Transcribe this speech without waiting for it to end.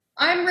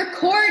I'm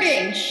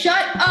recording.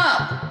 Shut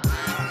up.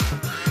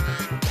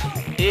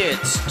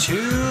 It's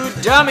Two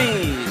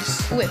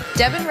Dummies with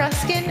Devin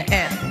Ruskin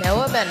and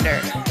Noah Bender.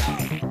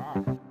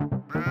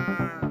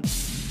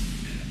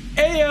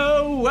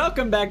 Heyo,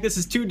 welcome back. This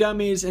is Two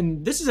Dummies,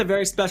 and this is a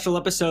very special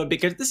episode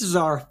because this is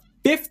our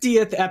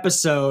 50th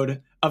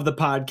episode of the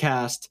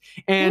podcast.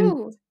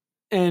 And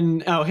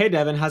oh, hey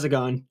Devin, how's it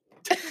going?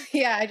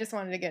 Yeah, I just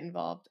wanted to get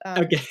involved.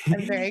 Okay.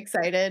 I'm very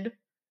excited.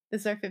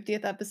 This is our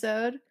 50th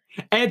episode.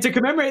 And to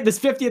commemorate this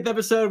 50th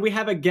episode, we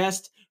have a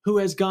guest who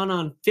has gone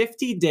on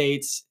 50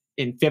 dates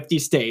in 50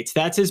 states.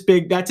 That's his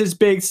big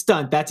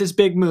stunt. That's his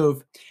big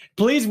move.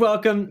 Please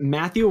welcome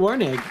Matthew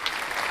Warnig.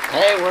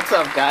 Hey, what's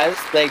up, guys?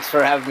 Thanks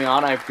for having me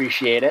on. I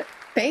appreciate it.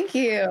 Thank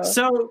you.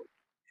 So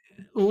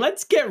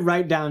let's get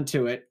right down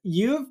to it.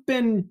 You've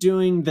been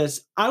doing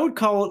this, would you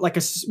call it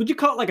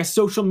like a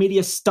social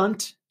media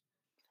stunt?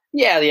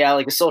 Yeah,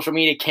 like a social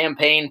media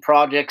campaign,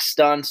 project,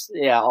 stunts,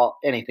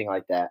 anything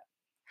like that.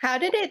 How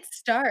did it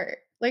start?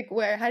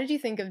 How did you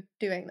think of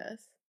doing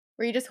this?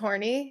 Were you just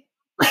horny?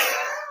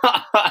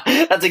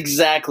 That's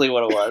exactly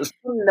what it was.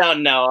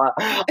 No.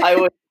 I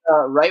was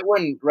right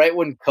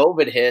when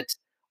COVID hit.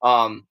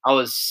 I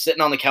was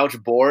sitting on the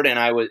couch bored, and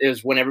it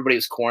was when everybody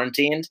was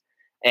quarantined,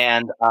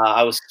 and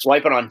I was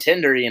swiping on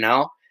Tinder,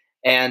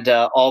 and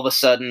all of a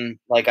sudden,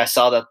 I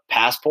saw the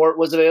Passport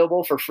was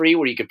available for free,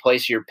 where you could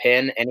place your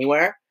pin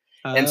anywhere.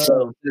 And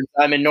so since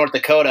I'm in North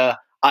Dakota,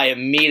 I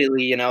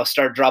immediately,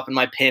 started dropping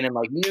my pin in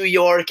New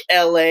York,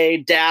 LA,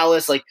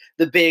 Dallas,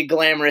 the big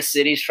glamorous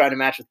cities, trying to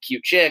match with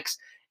cute chicks.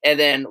 And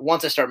then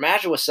once I start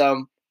matching with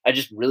some, I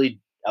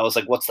was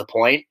like, what's the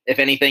point? If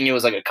anything, it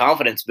was like a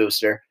confidence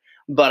booster.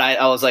 But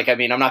I was like, I'm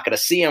not going to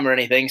see them or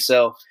anything.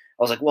 So I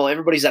was like, well,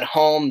 everybody's at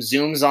home.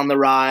 Zoom's on the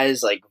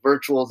rise.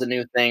 Virtual is a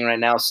new thing right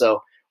now.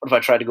 So what if I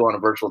tried to go on a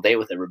virtual date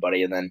with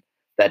everybody? And then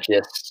that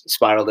just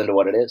spiraled into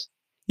what it is.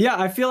 Yeah,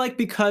 I feel like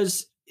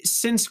because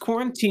since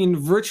quarantine,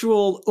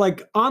 virtual,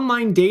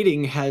 online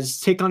dating has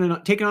taken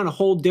on a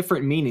whole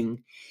different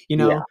meaning. When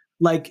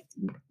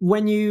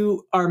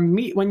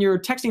you're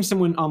texting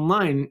someone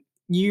online,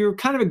 you're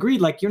kind of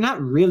agreed, you're not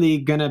really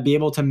gonna be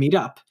able to meet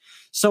up.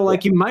 So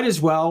you might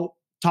as well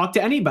talk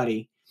to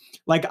anybody.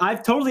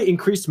 I've totally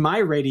increased my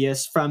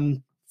radius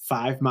from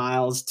 5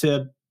 miles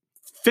to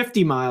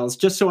 50 miles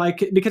just so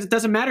because it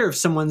doesn't matter if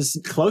someone's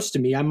close to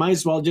me. I might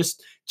as well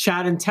just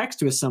chat and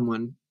text with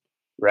someone.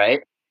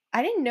 Right.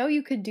 I didn't know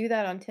you could do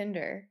that on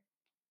Tinder.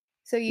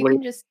 So you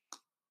can just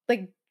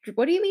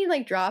what do you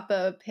mean drop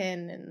a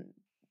pin and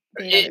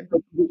you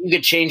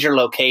could change your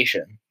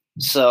location.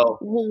 So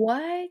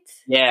what?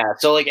 Yeah.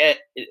 So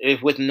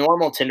if with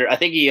normal Tinder, I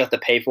think you have to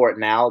pay for it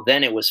now.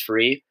 Then it was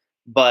free,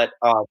 but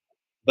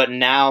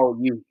now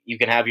you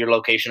can have your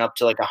location up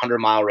to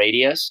 100-mile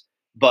radius.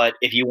 But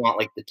if you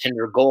want the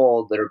Tinder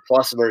Gold or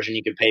Plus version,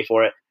 you could pay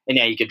for it, and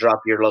you could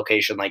drop your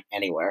location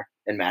anywhere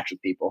and match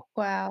with people.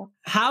 Wow.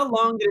 How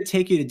long did it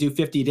take you to do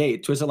 50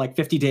 dates? Was it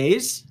 50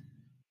 days?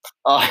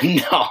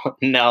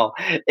 No.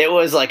 It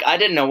was I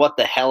didn't know what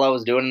the hell I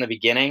was doing in the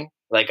beginning.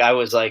 I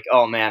was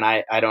oh man,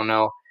 I don't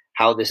know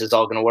how this is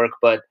all going to work.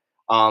 But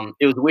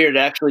it was weird. It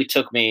actually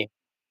took me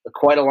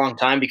quite a long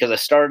time because I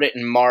started it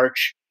in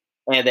March,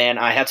 and then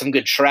I had some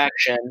good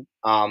traction.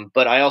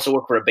 But I also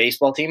work for a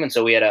baseball team, and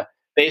so we had a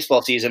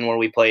baseball season where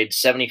we played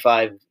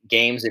 75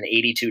 games in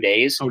 82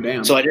 days. Oh,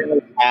 damn. So I didn't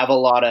really have a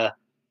lot of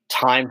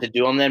time to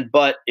do them then,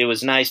 but it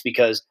was nice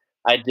because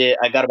I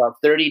got about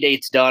 30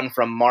 dates done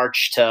from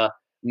March to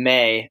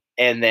May,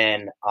 and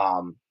then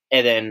I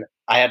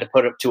had to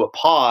put it to a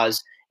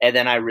pause, and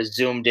then I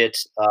resumed it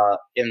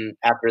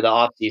after the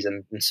off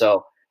season. And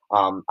so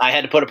I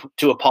had to put it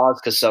to a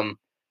pause because some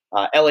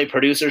LA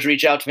producers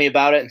reached out to me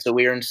about it, and so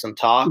we were in some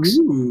talks.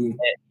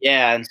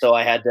 Yeah, and so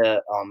I had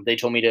to. They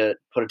told me to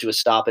put it to a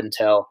stop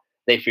until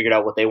they figured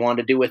out what they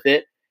wanted to do with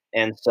it.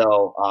 And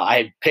so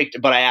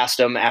but I asked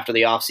them after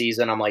the off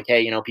season. I'm like,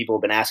 hey, people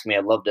have been asking me.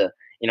 I'd love to,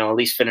 at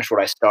least finish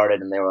what I started.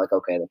 And they were like,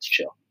 okay, let's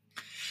chill.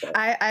 So,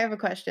 I have a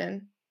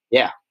question.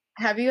 Yeah.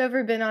 Have you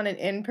ever been on an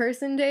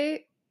in-person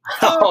date?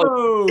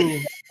 Oh,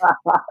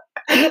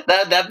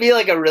 that'd be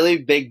a really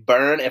big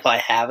burn if I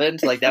haven't.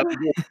 That would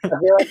be, I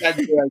feel like I'd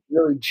be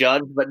really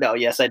judged. But no,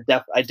 yes, I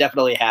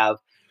definitely have.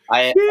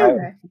 But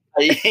I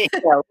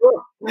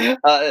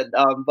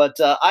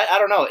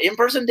don't know.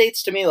 In-person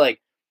dates to me,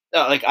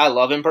 I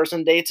love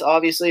in-person dates,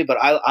 obviously, but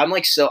I'm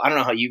so I don't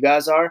know how you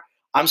guys are.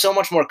 I'm so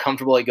much more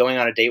comfortable going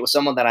on a date with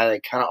someone that I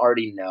kind of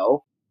already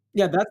know.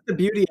 Yeah, that's the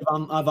beauty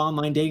of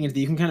online dating is that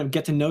you can kind of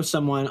get to know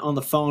someone on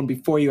the phone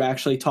before you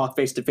actually talk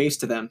face to face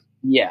to them.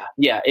 Yeah,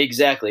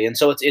 exactly. And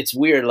so it's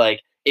weird.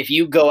 If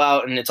you go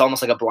out and it's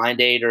almost like a blind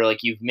date, or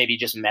you've maybe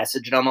just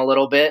messaged them a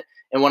little bit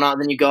and whatnot,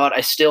 then you go out. I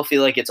still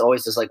feel like it's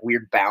always this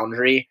weird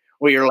boundary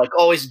where you're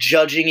always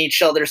judging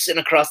each other,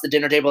 sitting across the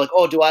dinner table,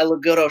 oh, do I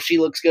look good? Oh, she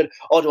looks good.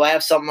 Oh, do I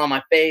have something on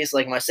my face?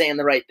 Am I saying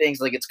the right things?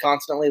 It's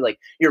constantly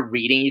you're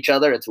reading each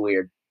other. It's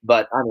weird.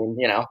 But I mean,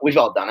 we've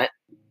all done it.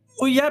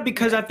 Well, yeah,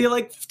 because I feel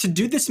like to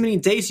do this many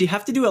dates, you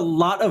have to do a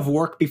lot of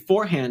work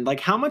beforehand.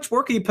 How much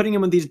work are you putting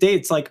in with these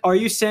dates? Are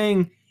you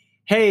saying,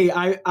 hey,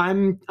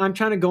 I'm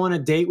trying to go on a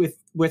date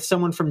with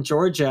someone from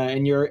Georgia,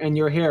 and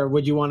you're here.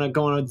 Would you want to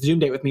go on a Zoom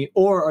date with me?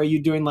 Or are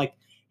you doing like,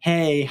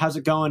 hey, how's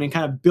it going? And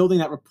kind of building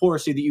that rapport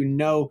so that you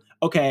know,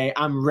 okay,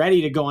 I'm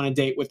ready to go on a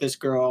date with this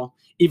girl,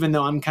 even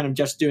though I'm kind of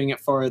just doing it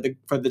for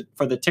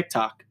the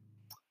TikTok.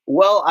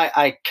 Well,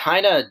 I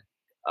kind of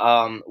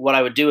what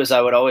I would do is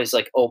I would always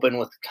like open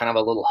with kind of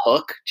a little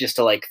hook just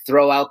to like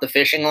throw out the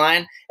fishing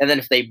line, and then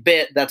if they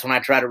bit, that's when I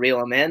try to reel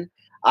them in.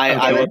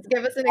 I would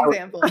Give us an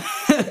example.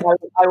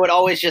 I would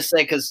always just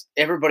say, because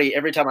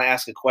every time I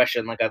ask a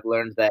question, like I've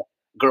learned that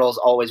girls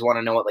always want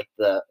to know what like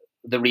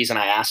the reason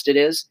I asked it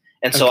is,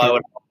 and so Okay.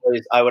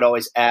 I would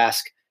always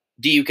ask,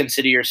 do you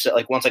consider yourself,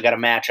 like once I got a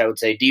match, I would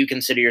say, do you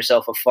consider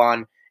yourself a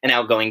fun and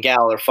outgoing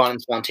gal, or fun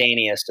and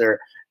spontaneous, or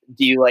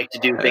do you like to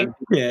do things?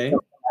 Okay.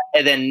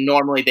 And then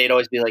normally they'd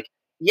always be like,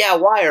 yeah,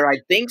 why? Or I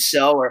think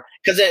so, or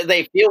because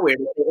they feel weird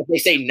if they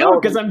say no.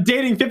 Because I'm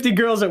dating 50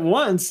 girls at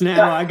once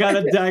now. I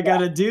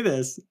gotta do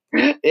this.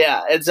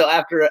 Yeah, and so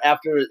after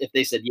if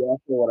they said yes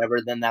or whatever,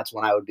 then that's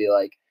when I would be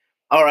like,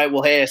 all right,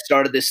 well, hey, I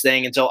started this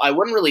thing, and so I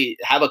wouldn't really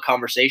have a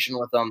conversation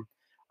with them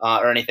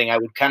or anything. I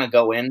would kind of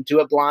go into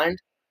it blind.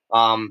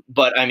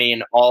 But I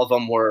mean, all of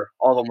them were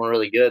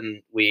really good,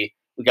 and we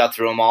got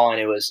through them all, and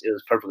it was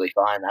perfectly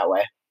fine that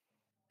way.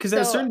 Because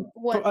at a certain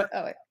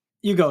wait.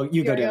 you go,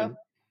 You Dan.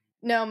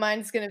 No,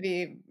 mine's gonna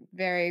be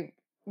very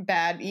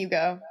bad. You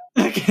go.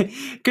 Okay,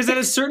 because at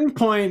a certain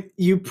point,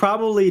 you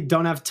probably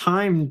don't have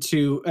time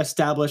to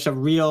establish a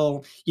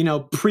real,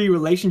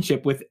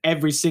 pre-relationship with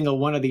every single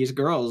one of these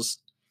girls.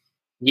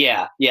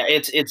 Yeah,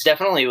 it's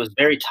definitely, it was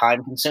very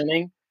time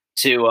consuming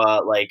to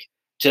like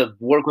to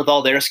work with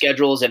all their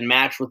schedules and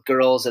match with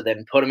girls, and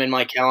then put them in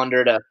my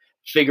calendar to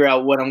figure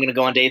out when I'm going to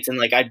go on dates. And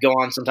like I'd go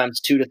on sometimes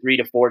 2 to 3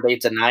 to 4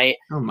 dates a night,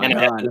 Oh my and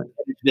god!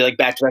 it'd be like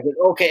back to back.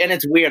 Okay, and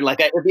it's weird. Like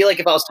it'd be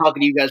like if I was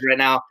talking to you guys right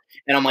now,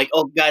 and I'm like,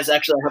 oh guys,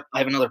 actually I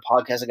have another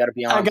podcast I got to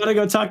be on. I gotta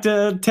go talk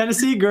to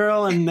Tennessee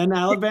girl and then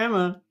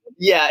Alabama.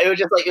 Yeah, it was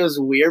just like, it was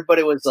weird, but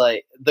it was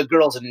like the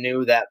girls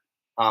knew that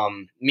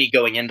me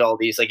going into all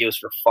these, like it was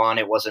for fun.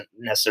 It wasn't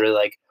necessarily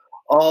like,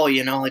 oh,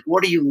 like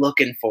what are you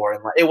looking for?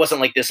 And like, it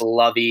wasn't like this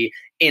lovey,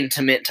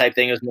 intimate type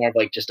thing. It was more of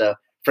like just a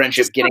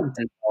friendship, Just getting fun.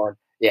 to know.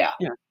 Yeah.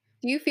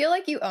 Do you feel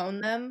like you own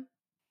them?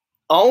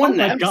 Own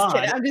my them. God.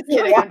 I'm just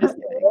kidding. I'm just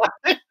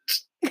kidding.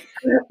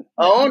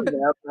 Own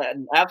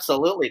them?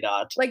 Absolutely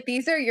not. Like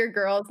these are your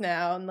girls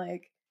now, and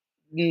like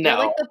you're No.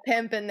 like the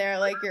pimp, and they're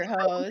like your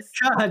host.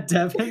 God,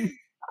 Devin.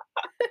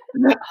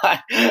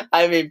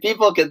 I mean,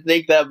 people can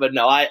think that, but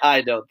no,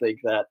 I don't think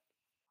that.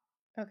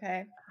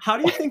 Okay. How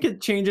do you think it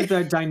changes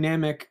the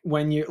dynamic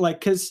when you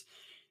because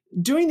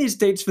doing these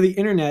dates for the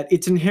internet,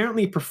 it's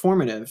inherently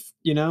performative,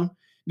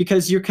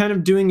 because you're kind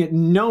of doing it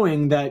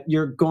knowing that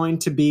you're going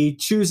to be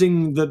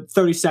choosing the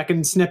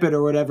 30-second snippet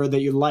or whatever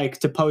that you like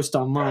to post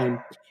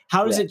online.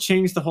 How does it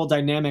change the whole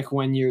dynamic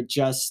when you're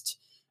just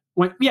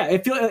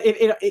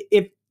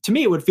it to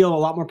me it would feel a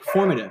lot more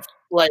performative.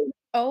 Like,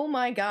 oh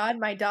my God,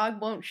 my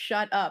dog won't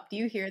shut up. Do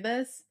you hear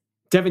this?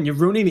 Devin, you're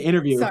ruining the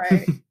interview.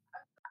 Sorry.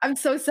 I'm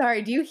so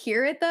sorry. Do you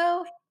hear it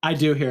though? I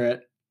do hear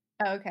it.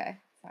 Oh, okay.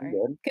 Sorry.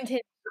 good.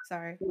 Continue.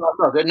 Sorry.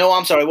 No,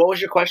 I'm sorry. What was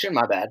your question?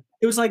 My bad.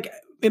 It was like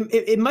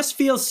it must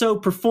feel so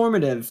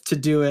performative to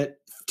do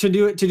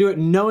it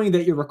knowing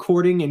that you're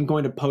recording and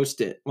going to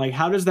post it. Like,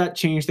 how does that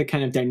change the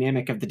kind of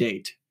dynamic of the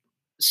date?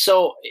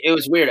 So it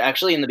was weird.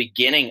 Actually, in the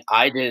beginning,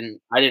 I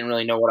didn't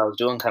really know what I was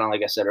doing, kind of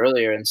like I said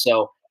earlier. And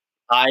so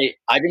I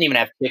didn't even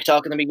have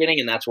TikTok in the beginning,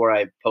 and that's where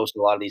I post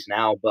a lot of these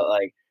now. But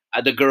like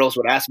the girls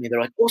would ask me,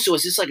 they're like, "Oh, so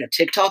is this like a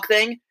TikTok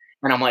thing?"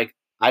 And I'm like,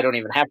 I don't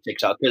even have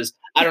TikTok, because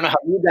I don't know how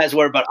you guys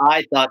were, but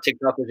I thought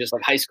TikTok was just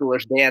like high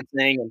schoolers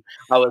dancing, and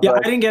I was I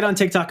didn't get on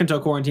TikTok until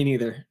quarantine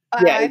either.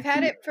 Yeah, I've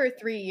had it for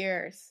 3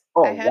 years.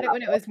 Oh, I had it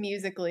when it was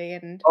Musical.ly,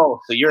 and oh,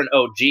 so you're an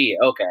OG.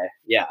 Okay,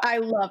 yeah. I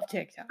love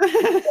TikTok.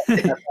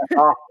 Yeah,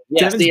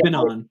 Devin's been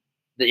on.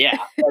 Yeah,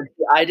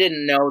 I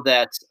didn't know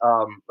that.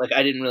 Like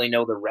I didn't really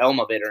know the realm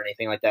of it or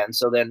anything like that. And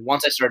so then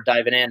once I started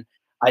diving in,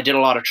 I did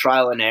a lot of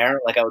trial and error.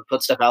 Like I would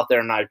put stuff out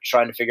there, and I was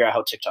trying to figure out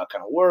how TikTok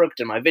kind of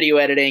worked, and my video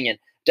editing, and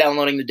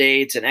downloading the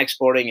dates, and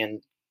exporting, and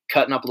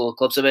cutting up little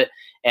clips of it.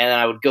 And then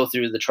I would go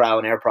through the trial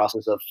and error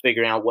process of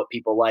figuring out what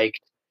people liked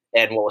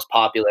and what was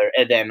popular.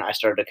 And then I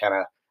started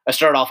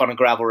off on a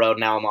gravel road.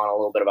 Now I'm on a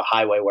little bit of a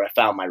highway where I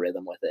found my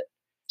rhythm with it.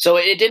 So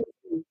it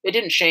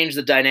didn't change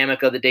the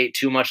dynamic of the date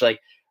too much. Like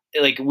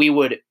I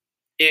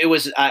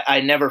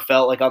never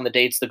felt like on the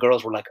dates the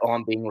girls were like, oh,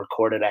 I'm being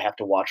recorded, I have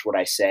to watch what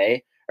I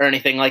say, or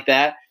anything like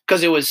that.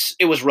 Because it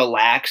was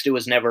relaxed. It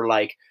was never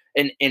like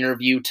an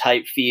interview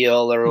type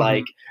feel, or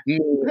like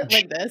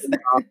like this.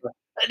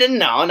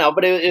 No,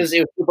 but it was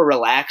super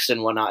relaxed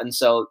and whatnot. And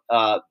so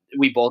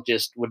we both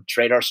just would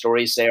trade our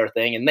stories, say our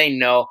thing, and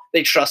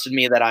they trusted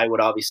me that I would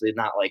obviously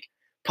not like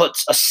put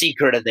a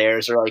secret of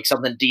theirs or like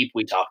something deep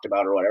we talked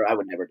about or whatever. I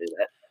would never do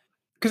that.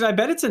 Because I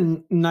bet it's a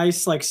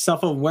nice like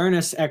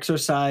self-awareness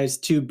exercise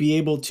to be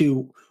able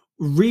to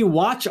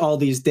rewatch all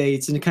these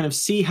dates and kind of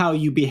see how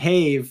you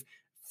behave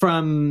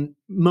from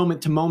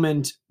moment to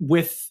moment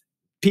with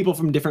people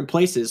from different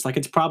places. Like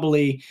it's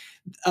probably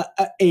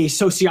a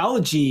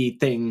sociology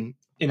thing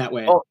in that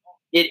way. Oh,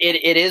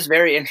 it is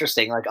very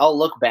interesting. Like I'll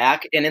look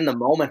back, and in the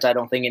moment, I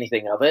don't think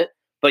anything of it.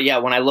 But yeah,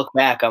 when I look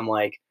back, I'm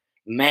like,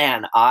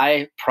 man,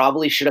 I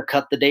probably should have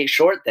cut the date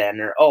short then.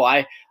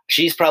 Or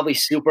she's probably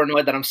super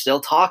annoyed that I'm still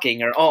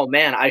talking. Or oh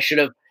man, I should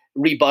have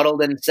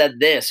rebutted and said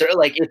this. Or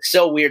like it's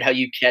so weird how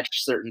you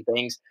catch certain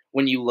things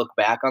when you look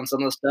back on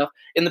some of the stuff.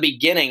 In the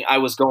beginning, I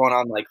was going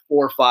on like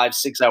 4, 5,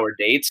 6-hour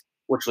dates,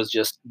 which was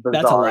just bizarre.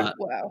 That's a lot.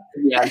 Wow.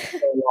 Yeah, so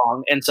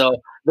long. And so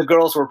the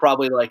girls were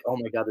probably like, "Oh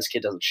my god, this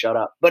kid doesn't shut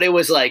up." But it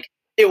was like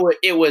it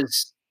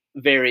was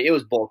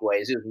both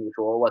ways. It was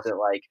mutual. It wasn't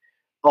like,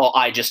 "Oh,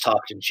 I just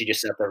talked and she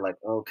just sat there like,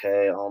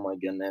 okay, oh my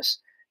goodness,"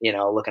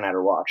 looking at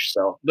her watch.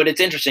 So, but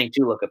it's interesting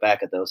to look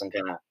back at those and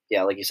kind of,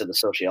 yeah, like you said, the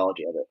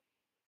sociology of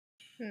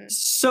it.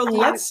 So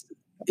what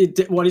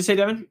do you say,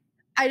 Devin?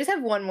 I just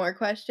have one more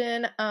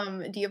question.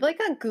 Do you have like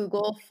a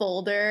Google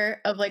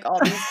folder of like all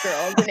these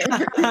girls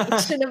and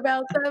information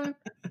about them?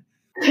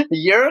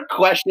 Your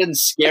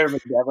questions scare me,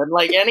 Devin.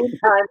 Like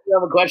anytime you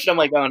have a question, I'm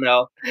like, oh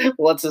no,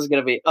 what's this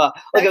gonna be? That's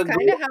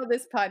kind of how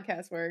this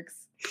podcast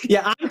works.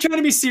 Yeah, I'm trying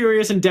to be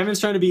serious and Devin's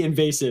trying to be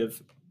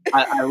invasive.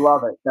 I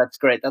love it. That's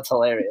great. That's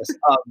hilarious.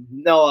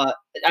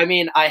 I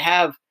mean, I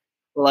have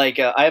I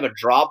have a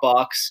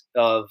Dropbox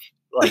of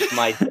like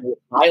my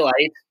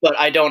highlights, but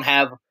I don't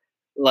have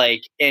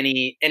like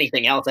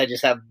anything else. I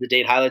just have the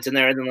date highlights in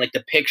there, and then like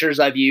the pictures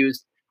I've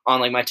used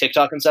on like my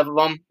TikTok and stuff of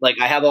them. Like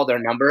I have all their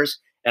numbers,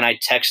 and I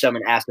text them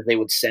and ask if they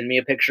would send me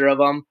a picture of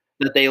them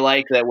that they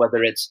like. That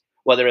whether it's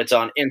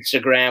on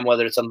Instagram,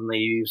 whether it's something they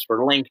use for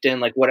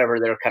LinkedIn, like whatever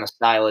their kind of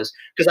style is.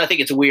 Because I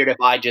think it's weird if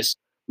I just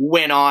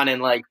went on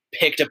and like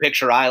picked a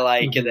picture I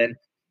like, and then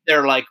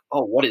they're like,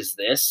 "Oh, what is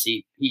this?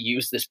 He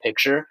used this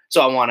picture."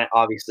 So I want to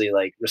obviously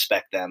like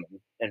respect them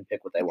and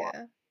pick what they want.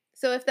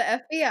 So if the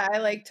FBI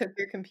like took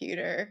your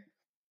computer,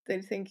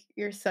 they'd think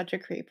you're such a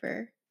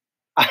creeper.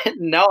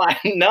 No,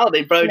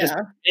 they'd probably just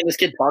say this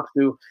kid talks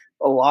to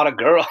a lot of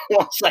girls.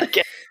 Like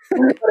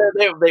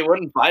they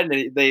wouldn't find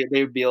it. They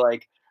would be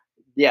like,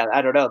 yeah,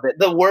 I don't know.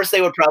 The worst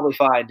they would probably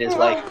find is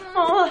like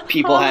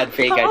people had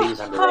fake IDs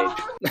underage.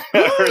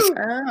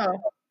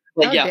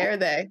 Oh, how dare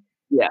they?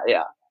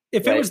 Yeah.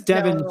 If it was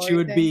Devin, she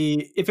would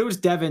be. If it was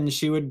Devin,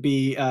 she would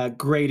be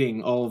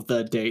grading all of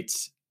the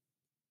dates.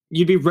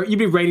 You'd be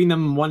rating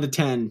them 1 to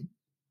 10.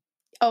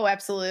 Oh,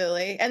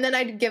 absolutely. And then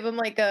I'd give them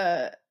like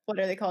what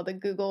are they called? The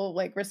Google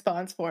like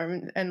response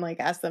form, and like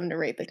ask them to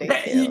rate the date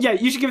too. Yeah,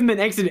 you should give them an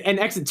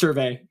exit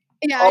survey.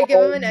 Yeah, I give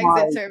them an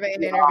exit survey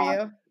and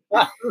interview.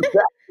 That's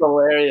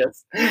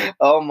hilarious.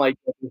 Oh my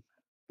goodness.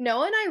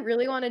 Noah and I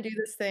really want to do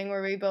this thing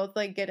where we both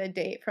like get a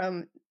date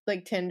from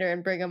like Tinder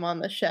and bring them on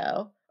the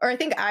show. Or I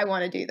think I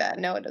want to do that.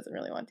 Noah doesn't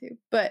really want to,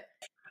 but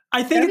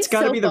I think it's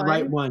got to be the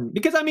right one,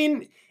 because I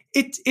mean,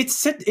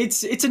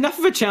 it's enough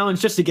of a challenge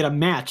just to get a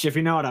match, if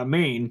you know what I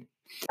mean.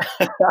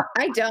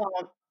 I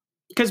don't,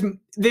 because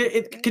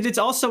it's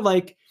also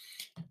like,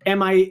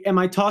 am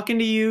I talking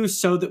to you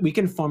so that we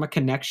can form a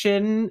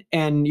connection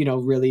and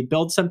really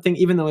build something,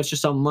 even though it's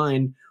just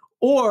online,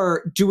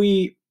 or do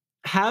we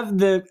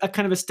have a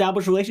kind of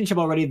established relationship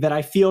already that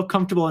I feel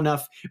comfortable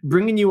enough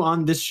bringing you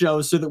on this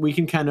show so that we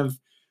can kind of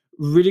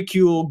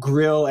ridicule,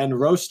 grill, and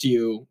roast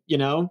you,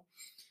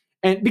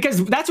 And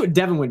because that's what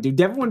Devin would do.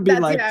 Devin would be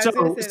like,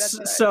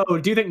 so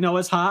do you think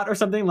Noah's hot or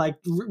something? Like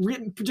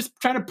just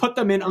trying to put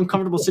them in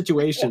uncomfortable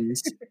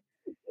situations.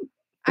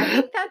 I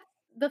think that's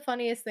the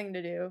funniest thing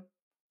to do.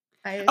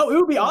 It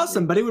would be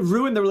awesome, but it would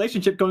ruin the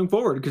relationship going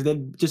forward because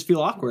they'd just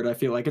feel awkward. I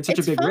feel like it's such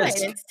a big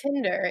risk. It's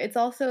Tinder. It's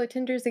also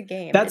Tinder's a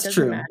game. That's it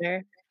doesn't true.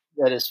 Matter.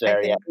 That is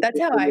fair. Yeah, that's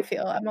how I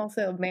feel. I'm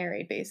also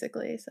married,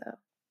 basically. So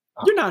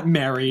you're not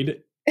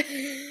married.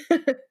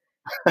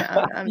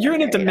 No, I'm you're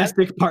in a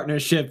domestic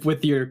partnership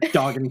with your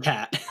dog and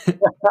cat.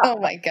 Oh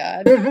my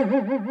god.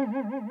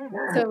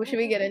 So should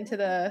we get into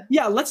the?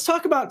 Yeah, let's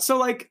talk about. So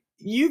like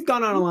you've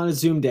gone on a lot of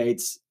Zoom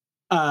dates.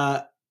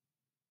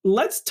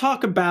 Let's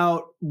talk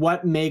about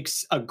what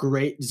makes a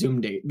great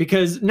Zoom date,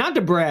 because not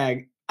to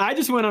brag, I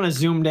just went on a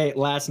Zoom date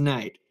last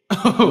night.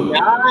 Oh,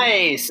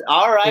 nice.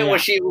 All right. Yeah.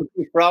 Was she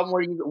from?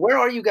 Where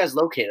are you guys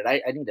located? I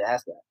need to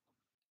ask that.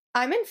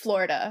 I'm in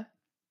Florida.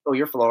 Oh,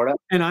 you're Florida?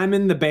 And I'm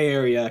in the Bay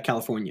Area,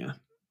 California.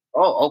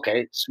 Oh,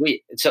 okay.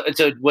 Sweet. So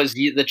was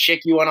the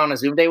chick you went on a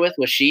Zoom date with,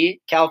 was she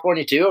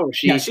California too, or was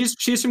she? Yeah,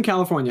 she's from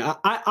California.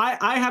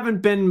 I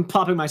haven't been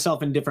plopping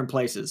myself in different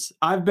places.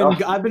 I've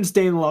been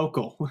staying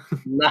local.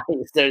 Nice.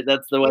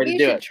 That's the way Maybe to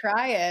do you should it.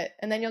 try it,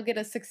 and then you'll get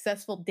a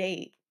successful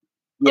date.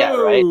 Yeah,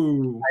 right. I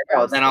know.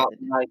 Roasted. Then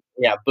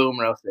I'll boom,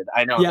 roasted.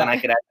 I know. Yeah. Then I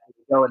could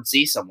actually go and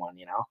see someone.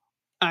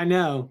 I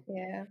know.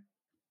 Yeah.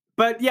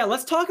 But yeah,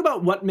 let's talk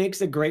about what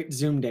makes a great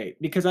Zoom date,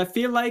 because I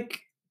feel like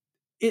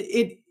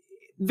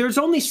there's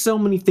only so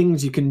many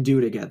things you can do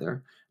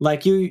together.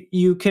 Like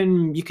you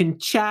can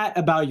chat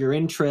about your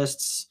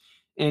interests,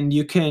 and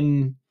you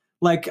can,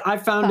 like, I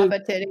found Pop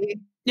a titty.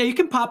 Yeah, you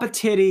can pop a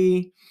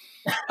titty.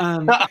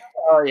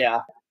 Oh yeah.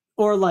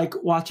 or like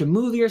watch a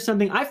movie or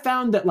something. I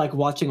found that like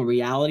watching a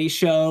reality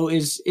show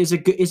is a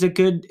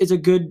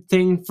good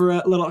thing for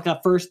a little like a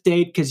first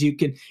date, because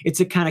it's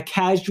a kind of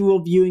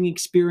casual viewing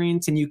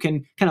experience and you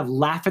can kind of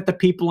laugh at the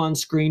people on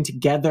screen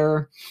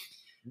together.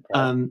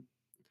 Okay.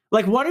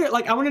 Like what are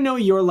like I want to know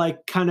your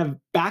like kind of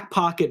back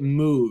pocket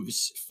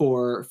moves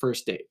for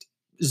first date,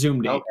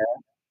 Zoom date. Okay.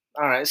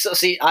 All right. So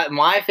see,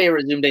 my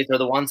favorite Zoom dates are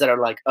the ones that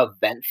are like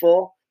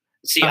eventful.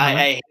 See,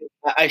 Uh-huh.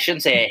 I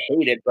shouldn't say I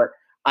hate it, but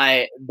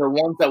the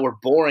ones that were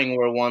boring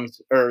were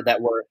ones, or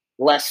that were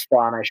less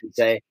fun, I should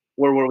say,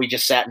 were where we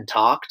just sat and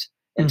talked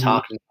and Mhm.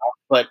 talked and talked.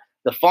 But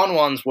the fun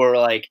ones were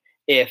like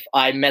if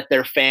I met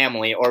their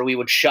family, or we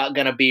would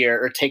shotgun a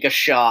beer or take a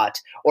shot,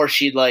 or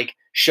she'd like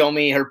show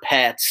me her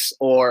pets,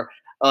 or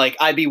like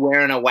I'd be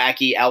wearing a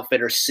wacky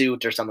outfit or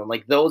suit or something.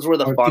 Like those were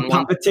the Or to fun ones.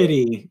 pop a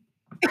titty.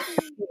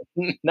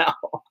 No.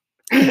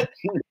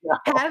 No,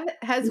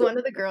 Has one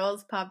of the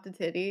girls popped a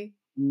titty?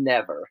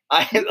 never.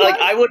 I like What?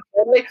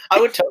 I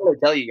would totally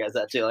tell you guys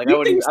that too. Like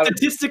You think I would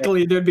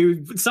statistically there'd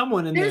be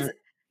someone in There's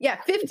there.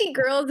 50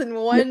 girls and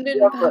one Yeah,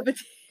 didn't pop a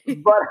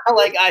titty. but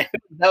like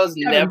that was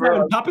never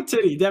Devin, like, pop a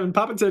titty. Devin,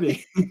 pop a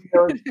titty.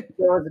 there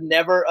was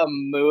never a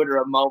mood or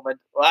a moment.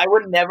 I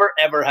would never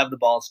ever have the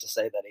balls to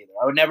say that either.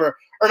 I would never,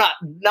 or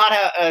not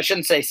have, I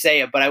shouldn't say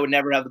it, but I would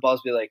never have the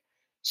balls to be like,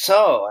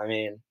 so I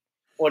mean,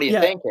 what do you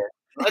Yeah. think here?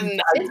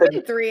 It's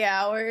been 3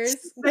 hours.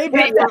 Save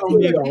Like, that for pop a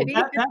Omegle. titty?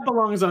 That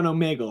belongs on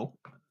Omegle.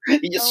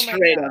 You just Oh my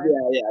straight up,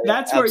 God. yeah.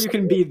 That's where you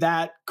can be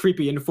that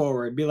creepy and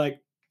forward. Be like,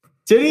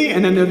 titty,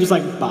 and then they're just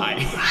like, bye.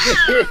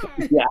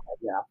 yeah,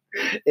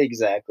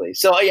 exactly.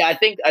 So yeah, I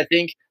think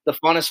the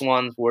funnest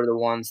ones were the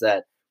ones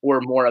that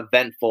were more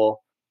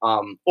eventful,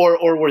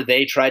 or where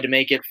they tried to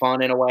make it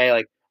fun in a way.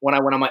 Like when I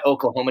went on my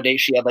Oklahoma date,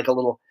 she had like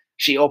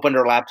she opened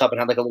her laptop and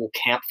had like a little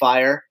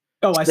campfire.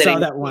 Oh, I saw sitting-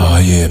 that one. Oh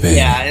yeah, baby.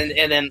 Yeah,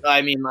 and then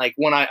I mean, like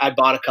when I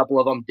bought a couple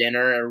of them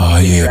dinner, and Oh,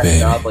 we yeah, dressed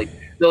baby. up, like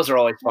those are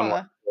always fun Huh.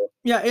 ones. Too.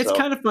 Yeah, it's So-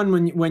 kind of fun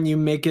when you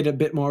make it a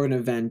bit more of an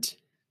event.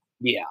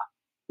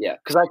 Yeah,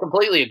 because I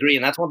completely agree,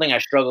 and that's one thing I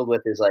struggled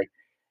with is like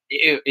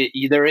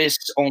there is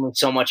only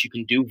so much you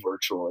can do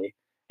virtually,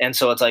 and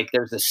so it's like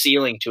there's a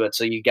ceiling to it,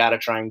 so you got to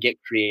try and get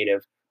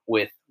creative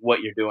with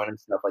what you're doing and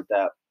stuff like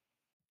that.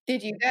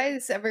 Did you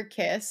guys ever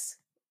kiss?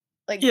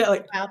 Like, Yeah,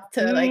 like, mouth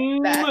to like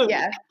that? "Mwah."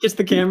 Yeah. Just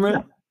the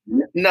camera.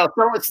 No,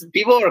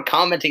 people were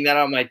commenting that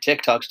on my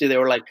TikToks too. They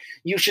were like,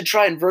 "You should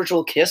try and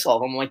virtual kiss all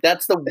of them." I'm like,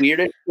 that's the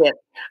weirdest shit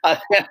I've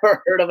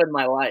ever heard of in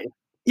my life.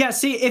 Yeah,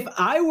 see, if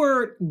I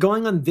were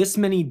going on this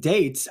many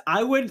dates,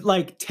 I would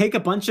like take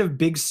a bunch of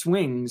big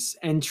swings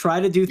and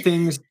try to do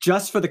things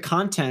just for the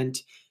content,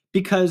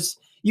 because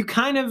you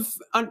kind of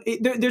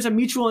there's a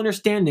mutual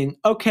understanding.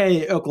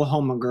 Okay,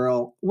 Oklahoma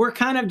girl, we're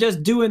kind of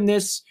just doing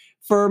this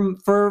for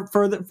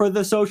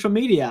the social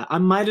media. I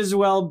might as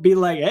well be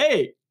like,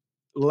 hey,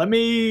 let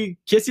me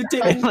kiss you.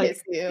 Tongue Like,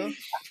 kiss you.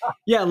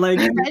 yeah, like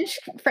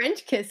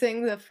French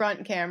kissing the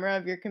front camera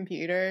of your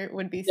computer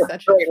would be Just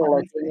such a straight fun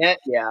licking thing. it,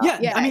 yeah. yeah,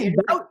 Yeah, I mean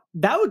you're just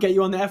that would get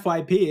you on the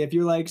FYP if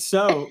you're like,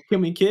 so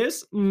can we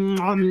kiss? Mwah,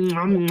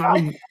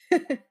 mwah,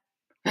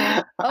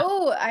 mwah.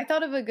 Oh, I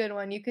thought of a good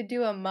one. You could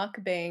do a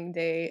mukbang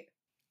date.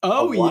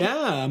 Oh what?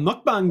 yeah,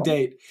 mukbang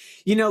date.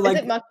 You know, Is like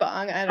it mukbang?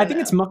 I don't I think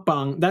know. it's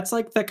mukbang. That's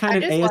like the kind I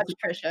of just AS. watched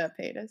Trisha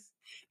Paytas.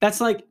 That's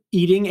like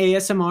eating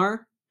ASMR.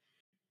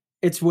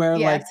 It's where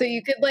Yeah, like so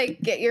you could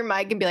like get your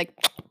mic and be like,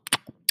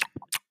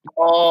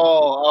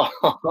 Oh,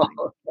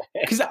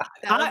 because That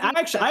would I be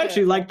actually such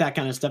a- like that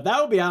kind of stuff. That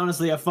would be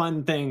honestly a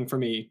fun thing for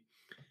me.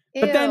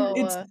 But then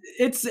ew.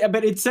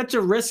 it's such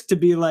a risk to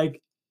be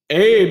like,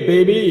 hey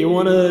baby, you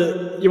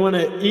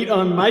wanna eat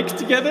on mic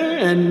together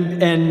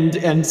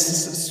and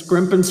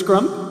scrimp and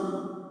scrump?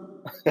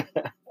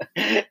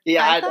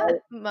 yeah. I thought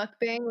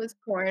mukbang was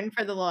porn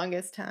for the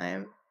longest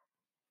time.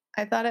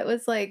 I thought it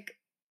was like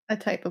a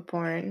type of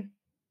porn.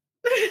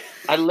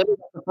 I literally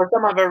the first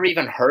time I've ever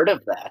even heard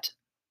of that.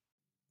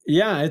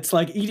 Yeah, it's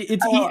like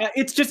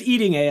it's just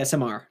eating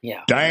ASMR.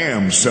 Yeah.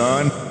 Damn,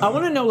 son. I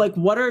want to know, like,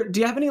 do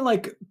you have any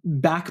like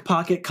back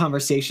pocket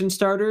conversation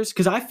starters?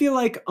 Because I feel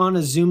like on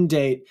a Zoom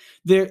date,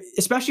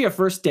 especially a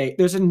first date,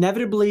 there's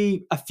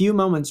inevitably a few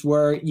moments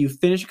where you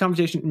finish a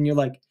conversation and you're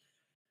like,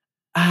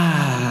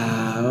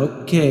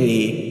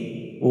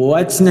 okay,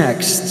 what's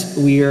next?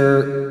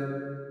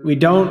 We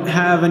don't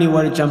have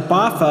anywhere to jump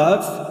off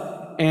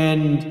of,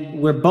 and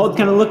we're both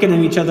kind of looking at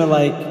each other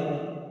like,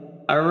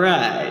 all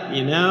right,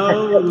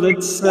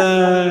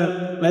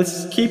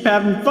 let's keep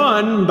having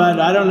fun, but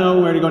I don't know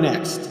where to go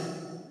next.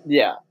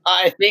 Yeah.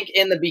 I think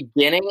in the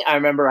beginning, I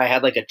remember I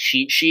had like a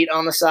cheat sheet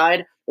on the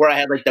side where I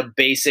had like the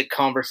basic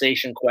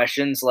conversation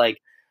questions like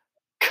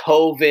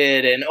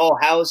COVID and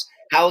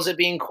how's it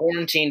being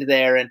quarantined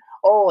there, and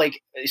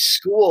like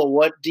school,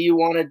 what do you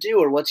want to do,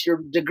 or what's your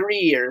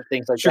degree, or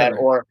things like that, Sure.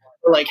 or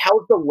like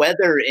how's the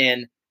weather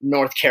in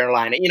North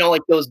Carolina,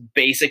 like those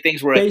basic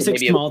things where Basic I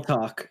could maybe small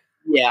talk.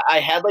 yeah, I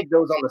had like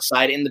those on the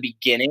side in the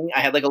beginning.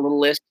 I had like a little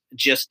list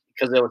just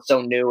because it was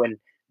so new and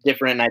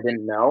different and I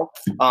didn't know.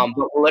 But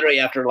literally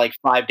after like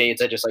 5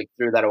 dates, I just like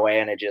threw that away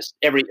and it just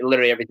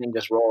literally everything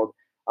just rolled.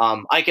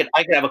 I could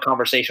have a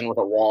conversation with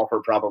a wall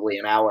for probably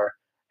an hour,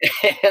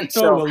 and Oh,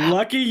 so well,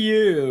 lucky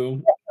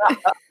you.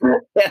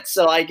 and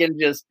so I can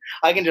just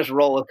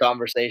roll with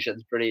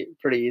conversations pretty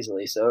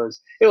easily. So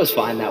it was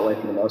fine that way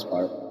for the most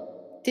part.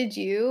 Did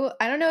you?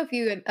 I don't know if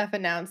you have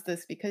announced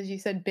this because you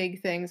said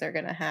big things are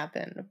going to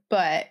happen,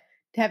 but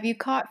have you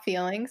caught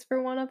feelings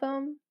for one of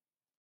them?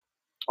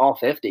 All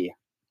 50.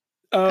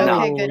 Oh,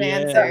 Okay, good yeah.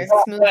 answer.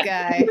 Smooth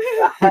guy.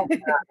 No,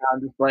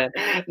 I'm just playing.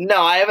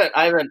 No, I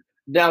haven't.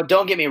 Now,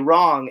 don't get me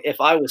wrong.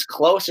 If I was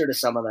closer to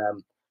some of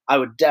them, I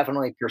would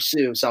definitely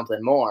pursue something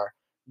more.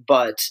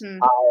 But Hmm.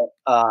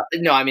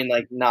 no, I mean,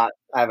 like, not.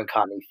 I haven't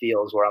caught any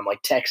feels where I'm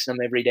like texting them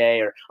every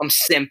day or I'm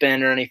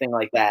simping or anything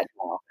like that.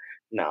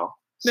 No.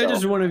 They're So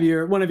just one of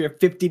your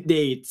 50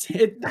 dates.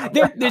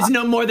 There's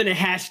no more than a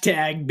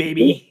hashtag,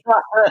 baby.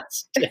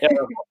 that's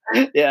terrible.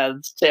 Yeah,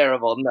 it's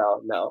terrible.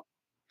 No.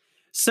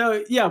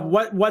 So yeah,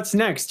 what's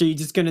next? Are you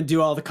just gonna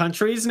do all the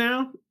countries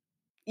now?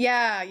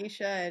 Yeah, you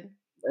should.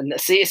 And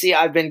see,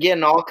 I've been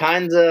getting all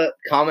kinds of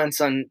comments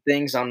on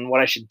things on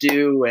what I should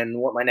do and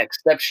what my next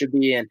steps should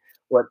be and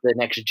what the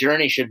next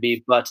journey should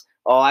be. But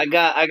I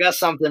got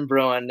something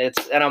brewing.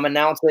 And I'm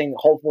announcing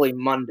hopefully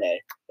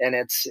Monday, and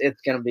it's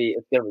gonna be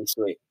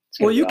sweet.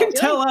 Well, you can awesome.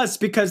 tell us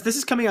because this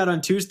is coming out on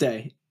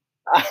Tuesday.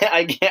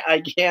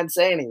 I can't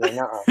say anything.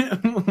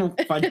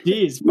 But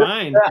geez,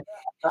 fine.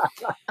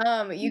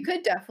 You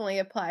could definitely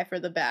apply for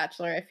The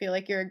Bachelor. I feel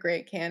like you're a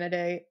great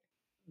candidate.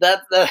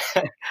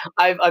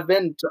 I've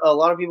been a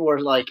lot of people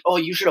were like, oh,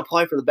 you should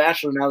apply for The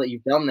Bachelor now that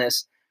you've done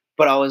this.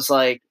 But I was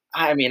like,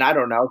 I mean, I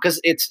don't know, because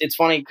it's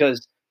funny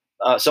because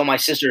so my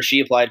sister,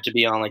 she applied to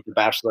be on like The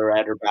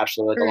Bachelorette or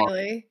Bachelor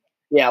Really?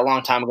 a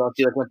long time ago.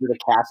 She like went through the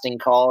casting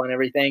call and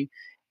everything,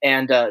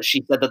 and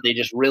she said that they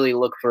just really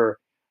look for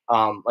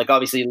like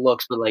obviously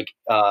looks, but like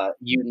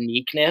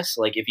uniqueness.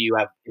 Like if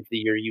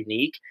you're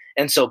unique,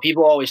 and so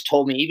people always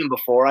told me even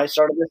before I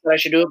started this that I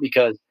should do it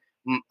because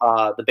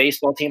the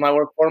baseball team I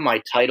work for,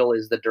 my title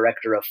is the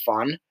director of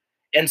fun,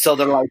 and so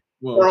they're like,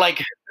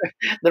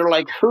 they're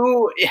like,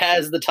 who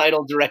has the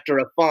title director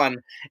of fun?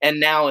 And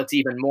now it's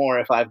even more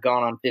if I've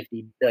gone on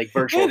 50 like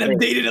virtual. Man, I've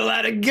dated a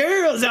lot of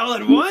girls all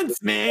at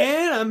once,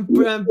 man.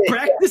 I'm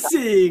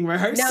practicing,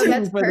 rehearsing. No,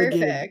 that's for the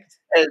gig. perfect.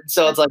 And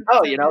so it's like, That's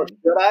oh,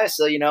 should I?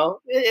 So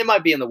it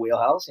might be in the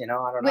wheelhouse. I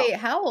don't know. Wait,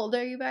 how old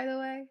are you, by the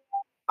way?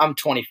 I'm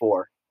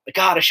 24.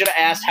 God, I should have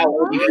asked how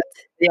old you.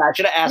 Yeah, I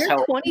should have asked You're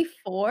how.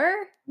 24?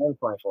 I'm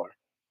 24.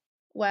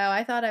 Wow,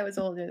 I thought I was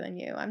older than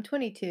you. I'm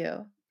 22.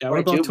 Yeah,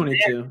 we're both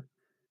 22.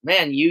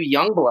 Man, you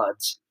young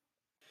bloods.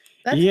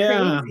 That's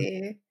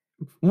crazy.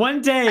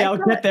 One day I'll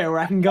get there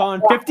where I can go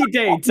on 50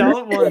 dates all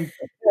at once.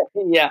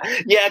 Yeah,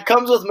 it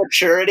comes with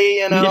maturity,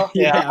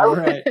 Yeah, I was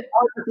right.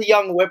 just a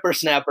young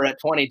whippersnapper at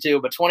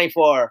 22, but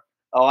 24.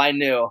 Oh, I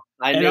knew.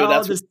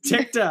 That's just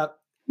ticked up.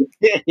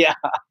 Yeah.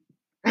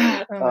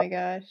 Oh my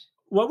gosh.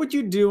 What would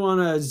you do on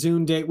a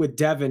Zoom date with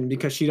Devin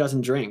because she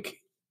doesn't drink?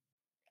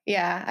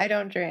 Yeah, I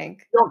don't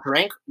drink. You don't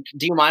drink?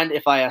 Do you mind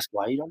if I ask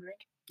why you don't drink?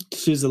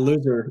 She's a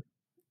loser.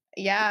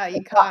 Yeah,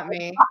 you caught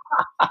me.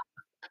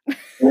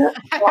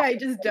 I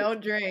just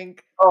don't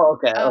drink. Oh,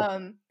 okay.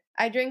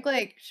 I drink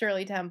like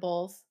Shirley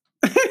Temples.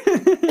 There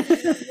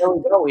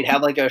we go. We'd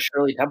have like a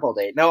Shirley Temple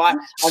date. No,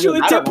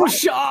 Shirley Temple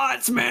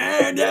shots,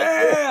 man.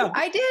 Yeah.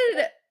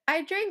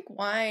 I drank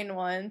wine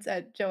once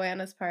at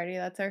Joanna's party.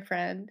 That's our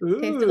friend.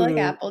 Tasted like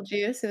apple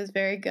juice. It was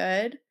very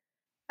good.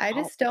 I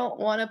just don't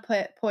want to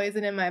put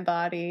poison in my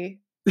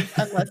body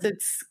unless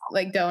it's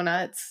like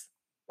donuts.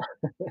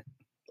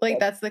 Like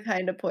that's the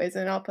kind of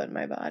poison I'll put in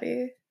my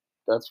body.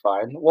 That's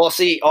fine. Well,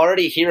 see,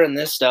 already hearing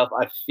this stuff,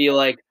 I feel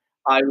like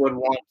I would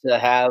want to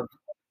have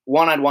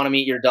one. I'd want to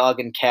meet your dog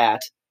and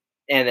cat,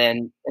 and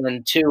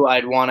then two,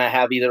 I'd want to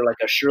have either like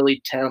a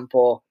Shirley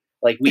Temple,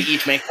 like we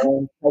each make our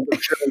own type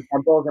of Shirley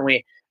Temples, and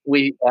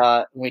we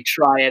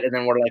try it, and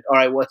then we're like, all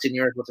right, what's in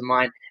yours, what's in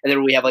mine, and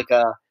then we have like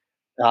a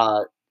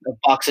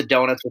box of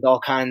donuts with all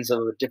kinds of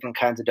different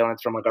kinds of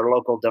donuts from like our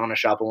local donut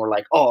shop, and we're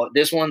like, oh,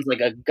 this one's like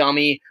a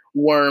gummy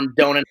worm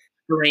donut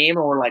cream,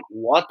 and we're like,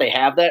 what? They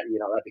have that?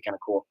 That'd be kind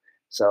of cool.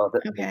 So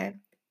okay.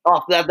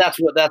 Oh, that's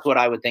what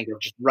I would think of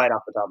just right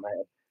off the top of my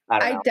head.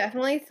 I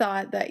definitely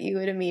thought that you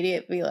would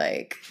immediately be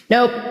like,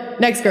 nope,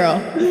 next girl.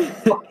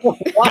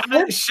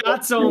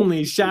 Shots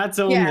only.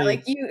 Yeah,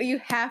 like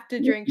you have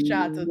to drink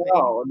shots with me.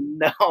 No,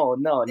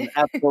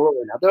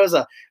 absolutely not. There was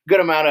a good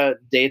amount of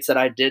dates that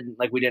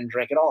we didn't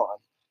drink at all on,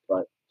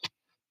 but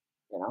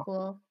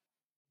Cool.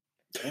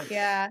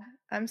 Yeah,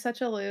 I'm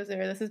such a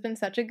loser. This has been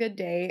such a good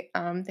date.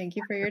 Thank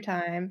you for your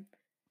time.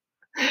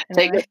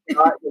 Take a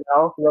shot,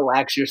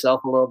 relax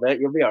yourself a little bit.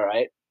 You'll be all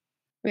right.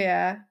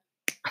 Yeah.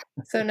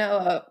 So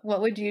Noah,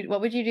 what would you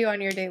do on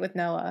your date with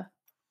Noah?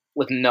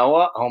 With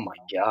Noah? Oh my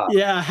god.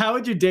 Yeah, how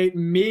would you date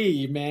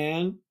me,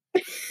 man?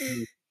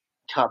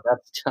 God,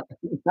 that's tough.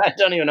 I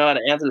don't even know how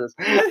to answer this.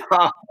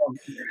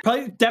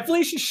 Probably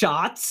definitely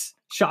shots.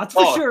 Shots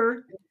for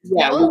sure.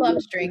 Yeah, Noah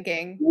loves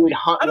drinking.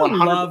 I don't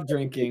love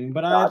drinking,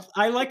 but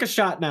I like a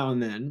shot now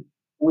and then.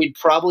 We'd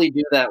probably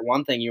do that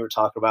one thing you were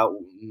talking about,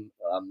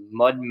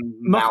 mud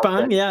mouth.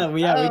 Mukbang, yeah,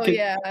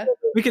 Yeah.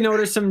 we can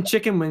order some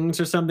chicken wings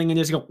or something and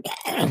just go.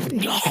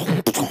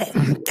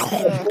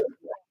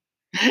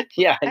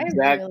 Yeah,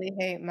 exactly. I really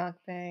hate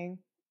mukbang.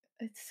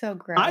 It's so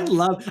gross. I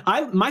love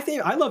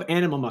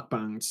animal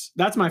mukbangs.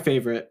 That's my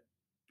favorite.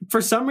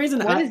 For some reason,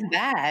 what is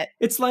that?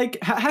 It's like,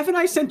 haven't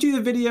I sent you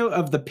the video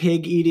of the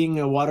pig eating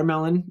a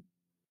watermelon?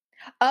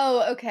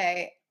 Oh,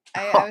 okay.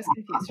 I was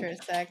confused for a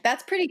sec.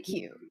 That's pretty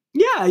cute.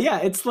 Yeah.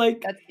 It's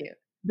like that's cute.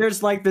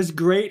 There's like this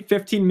great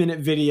 15-minute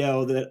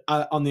video that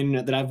on the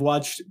internet that I've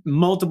watched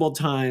multiple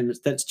times.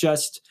 That's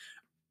just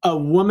a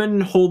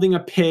woman holding a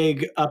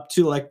pig up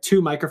to like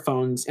 2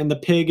 microphones, and the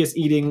pig is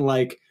eating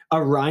like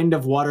a rind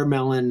of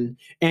watermelon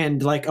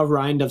and like a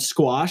rind of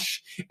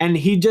squash, and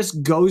he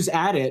just goes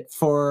at it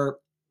for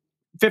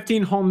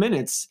 15 whole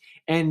minutes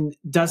and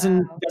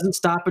doesn't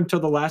stop until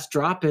the last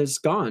drop is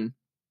gone.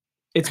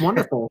 It's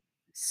wonderful.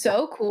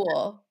 So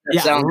cool.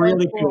 That sounds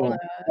really cool.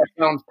 That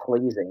sounds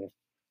pleasing.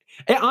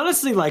 And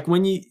honestly, like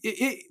when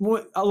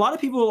a lot of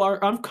people are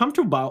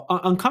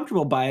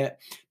uncomfortable by it,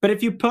 but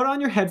if you put on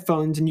your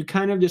headphones and you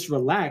kind of just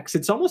relax,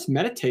 it's almost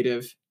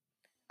meditative.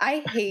 I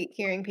hate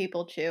hearing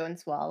people chew and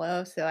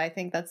swallow, so I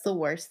think that's the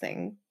worst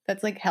thing.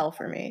 That's like hell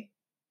for me.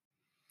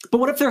 But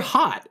what if they're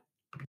hot?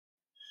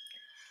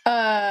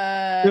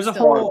 There's a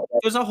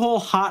whole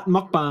hot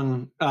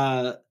mukbang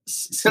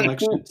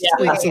selection.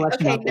 Selection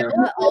okay,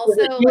 Noah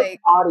also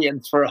like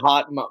audience for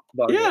hot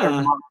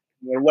mukbang.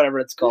 Or whatever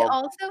it's called. He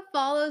also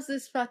follows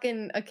this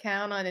fucking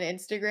account on an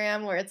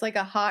Instagram where it's like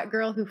a hot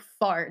girl who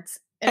farts.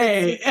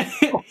 Hey,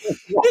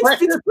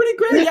 it's pretty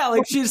great. Yeah,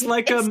 like she's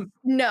like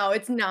no,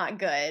 it's not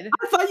good.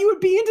 I thought you would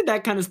be into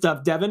that kind of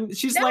stuff, Devin.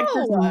 She's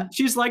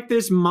like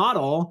this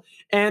model,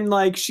 and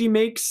like she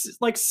makes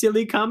like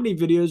silly comedy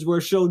videos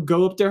where she'll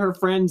go up to her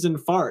friends and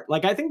fart.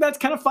 Like I think that's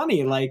kind of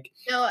funny. Like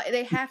no,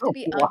 they have to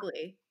be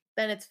ugly.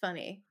 Then it's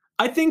funny.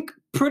 I think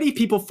pretty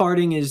people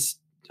farting is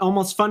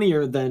almost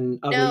funnier than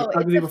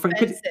ugly people farting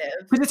because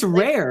it's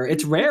rare.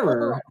 It's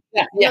rarer.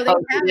 Yeah,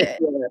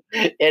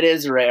 it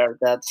is rare.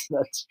 That's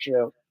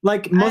true.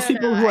 Like most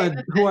people who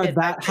are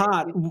that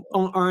hot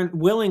aren't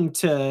willing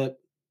to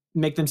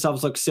make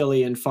themselves look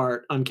silly and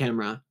fart on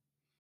camera.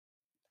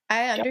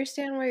 I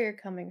understand where you're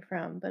coming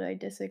from, but I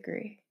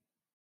disagree.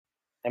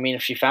 I mean,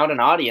 if she found an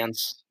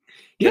audience,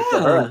 good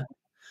for her.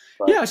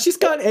 Yeah, she's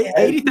got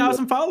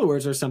 80,000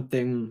 followers or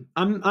something.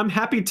 I'm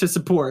happy to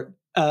support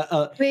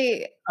a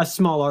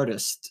small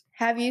artist.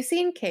 Have you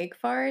seen Cake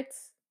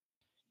Farts?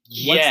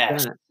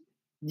 Yes.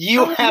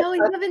 You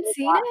haven't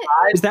seen it?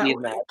 Is that?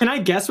 Can I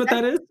guess what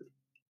that is?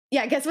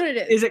 Yeah, guess what it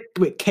is. Is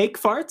it Cake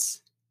Farts?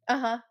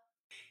 Uh-huh.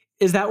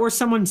 Is that where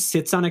someone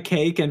sits on a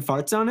cake and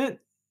farts on it?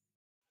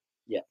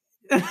 Yeah.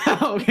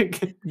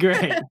 Okay,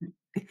 great.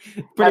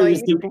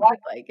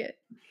 Like it.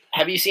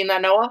 Have you seen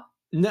that, Noah?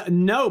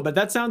 No, but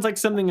that sounds like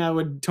something I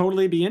would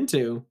totally be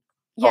into.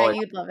 Yeah,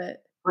 you'd love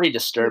it. Pretty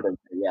disturbing,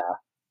 yeah.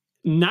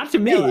 Not to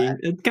me.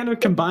 It kind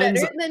of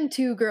combines. Better than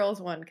 2 girls,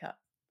 1 cup.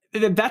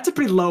 That's a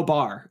pretty low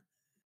bar.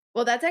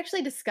 Well, that's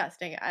actually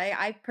disgusting.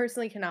 I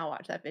personally cannot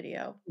watch that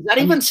video. Is that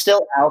even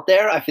still out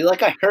there? I feel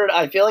like I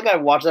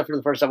watched that for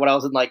the first time when I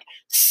was in like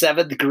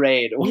 7th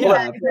grade.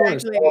 Yeah,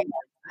 exactly.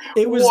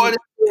 It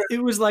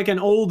was like an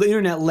old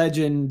internet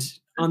legend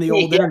on the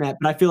old internet,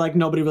 but I feel like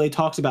nobody really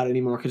talks about it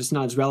anymore because it's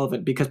not as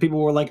relevant because people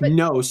were like,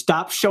 no,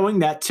 stop showing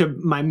that to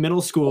my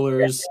middle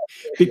schoolers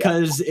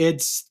because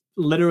it's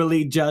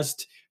literally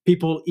just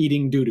people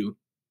eating doo-doo.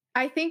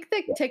 I think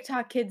the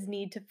TikTok kids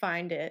need to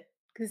find it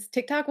because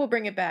TikTok will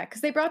bring it back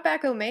because they brought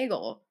back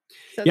Omegle.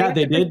 So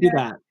they did do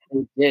that.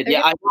 They did.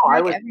 Yeah, I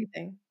know.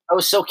 I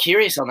was so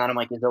curious on that. I'm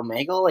like, is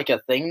Omegle like a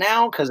thing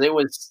now? Because it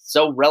was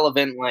so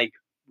relevant like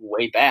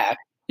way back.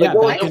 Yeah,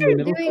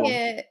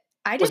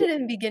 I did it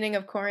in the beginning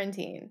of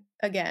quarantine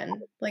again.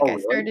 Like I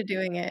started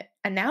doing it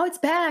and now it's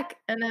back.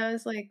 And I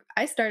was like,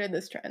 I started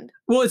this trend.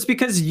 Well, it's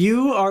because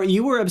you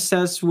were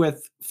obsessed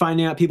with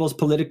finding out people's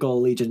political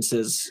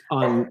allegiances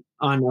on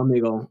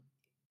Omegle.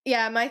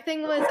 Yeah, my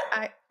thing was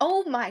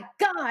oh my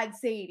God,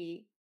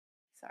 Sadie.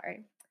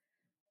 Sorry.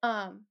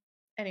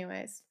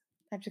 Anyways,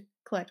 I have to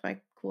collect my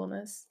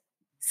coolness.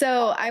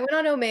 So I went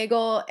on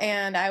Omegle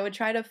and I would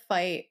try to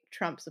fight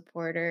Trump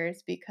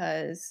supporters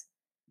because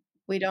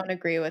we don't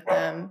agree with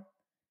them.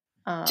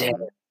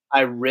 Damn it.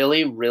 I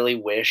really, really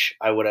wish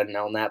I would have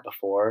known that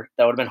before.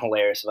 That would have been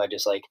hilarious if I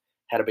just like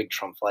had a big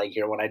Trump flag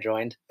here when I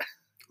joined.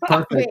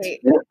 Perfect.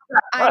 Wait,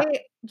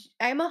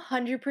 I'm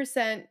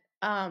 100%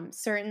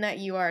 certain that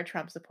you are a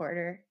Trump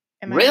supporter.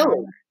 Am really? I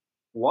wrong?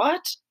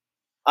 What?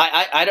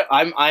 I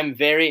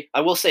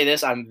will say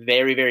this, I'm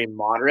very, very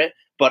moderate,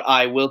 but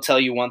I will tell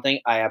you one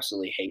thing, I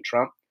absolutely hate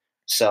Trump.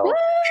 So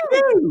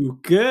Woo!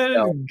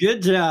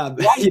 Good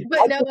job.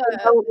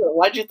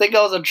 Why'd you think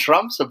I was a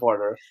Trump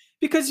supporter?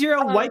 Because you're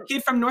a white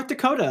kid from North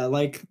Dakota.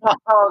 Like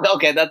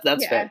okay,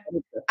 that's fair.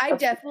 I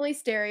definitely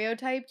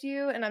stereotyped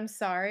you and I'm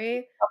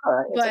sorry.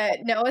 Right, but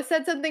Noah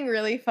said something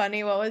really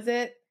funny. What was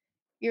it?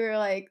 You were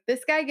like,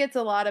 this guy gets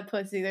a lot of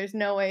pussy. There's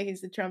no way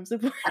he's a Trump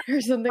supporter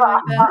or something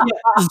like that.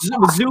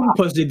 Yeah, Zoom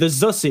pussy, the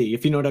Zussy,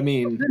 if you know what I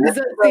mean.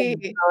 The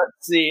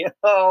Zussy.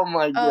 Oh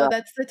my god. Oh,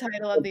 that's the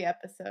title of the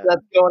episode.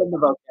 That's going in the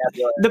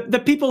vocabulary. The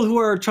people who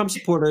are Trump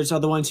supporters are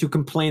the ones who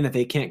complain that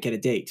they can't get a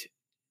date.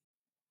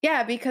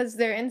 Yeah, because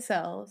they're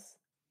incels.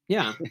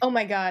 Yeah. Oh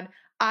my god.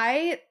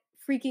 I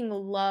freaking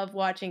love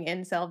watching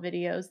incel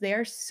videos. They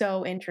are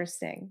so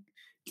interesting.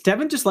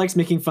 Devin just likes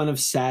making fun of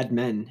sad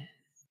men.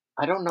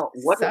 I don't know.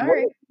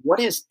 What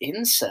is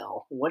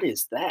incel? What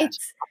is that? It's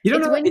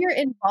when you're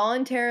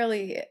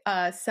involuntarily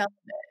celibate.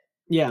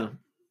 Yeah.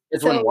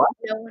 It's when what?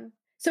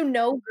 So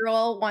no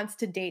girl wants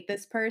to date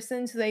this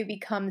person, so they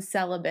become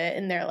celibate,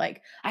 and they're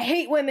like, I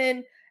hate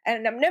women,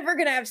 and I'm never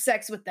going to have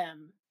sex with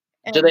them.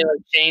 And do they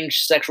like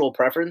change sexual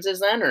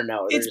preferences then, or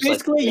no? It's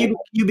basically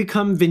you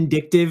become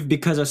vindictive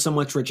because of so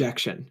much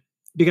rejection,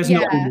 because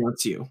no one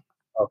wants you.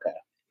 Okay.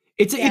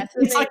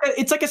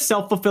 It's like a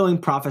self-fulfilling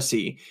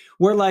prophecy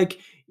where like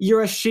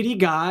you're a shitty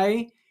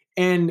guy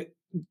and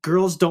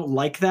girls don't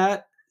like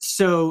that,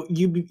 so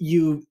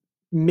you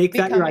make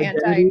that your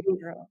identity.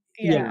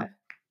 Yeah.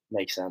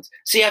 Makes sense.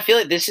 See, I feel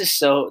like this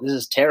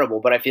is terrible,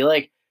 but I feel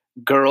like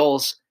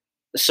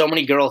so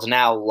many girls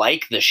now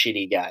like the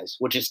shitty guys,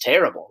 which is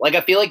terrible. Like,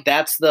 I feel like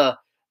that's the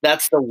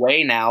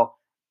way now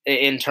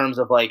in terms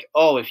of like,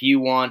 oh, if you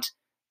want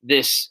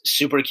this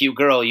super cute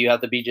girl, you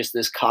have to be just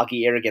this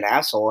cocky, arrogant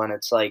asshole. And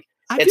it's like,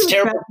 it's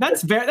terrible.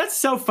 That's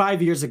so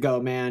 5 years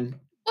ago, man.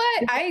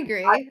 What? I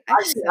agree. I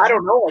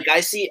don't know. Like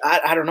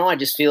I don't know. I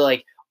just feel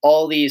like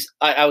all these,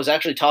 I was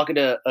actually talking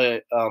to,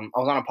 I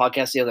was on a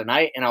podcast the other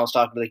night and I was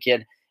talking to the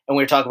kid and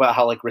we were talking about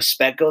how like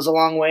respect goes a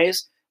long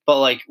ways. But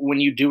like when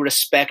you do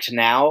respect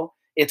now,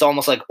 it's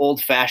almost like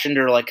old fashioned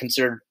or like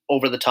considered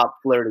over the top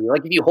flirty.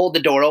 Like if you hold the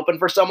door open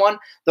for someone,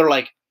 they're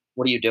like,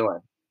 what are you doing?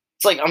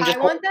 It's like, I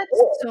want that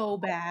so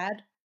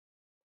bad.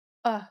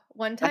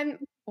 One time,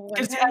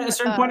 at a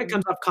certain point it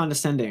comes off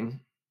condescending.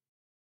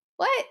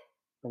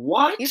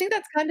 What? You think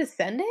that's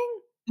condescending?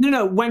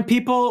 No. When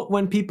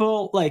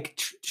people like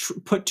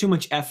put too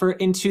much effort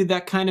into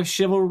that kind of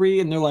chivalry,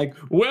 and they're like,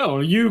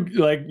 "Well, you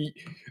like,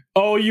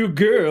 all you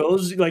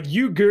girls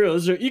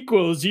are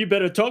equals. You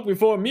better talk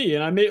before me."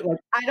 And I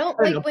don't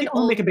like when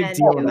old men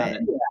do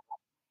it.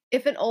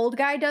 If an old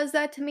guy does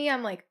that to me,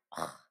 I'm like,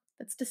 oh,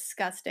 that's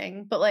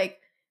disgusting. But like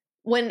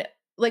when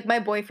my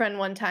boyfriend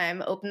one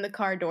time opened the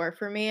car door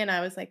for me, and I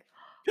was like,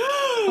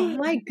 oh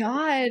my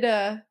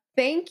god.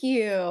 Thank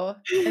you.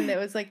 And it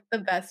was like the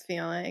best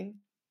feeling.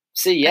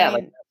 See, yeah,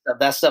 like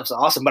that stuff's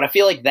awesome. But I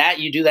feel like that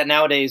you do that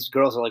nowadays,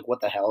 girls are like,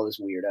 what the hell, this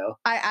weirdo?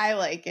 I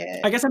like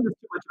it. I guess I'm just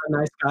too much of a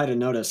nice guy to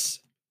notice.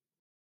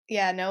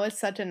 Yeah, Noah's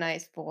such a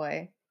nice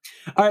boy.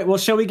 All right, well,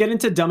 shall we get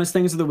into dumbest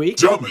things of the week?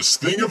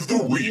 Dumbest thing of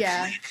the week.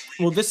 Yeah.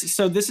 Well, this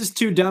is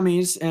two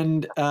dummies,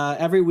 and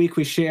every week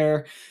we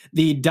share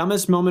the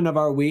dumbest moment of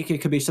our week. It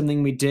could be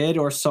something we did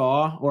or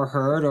saw or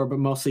heard, but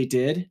mostly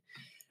did.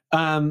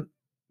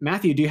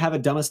 Matthew, do you have a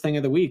dumbest thing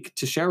of the week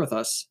to share with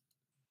us?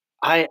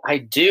 I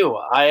do.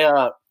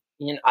 It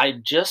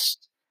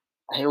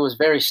was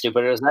very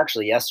stupid. It was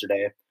actually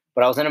yesterday,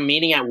 but I was in a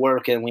meeting at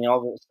work and we all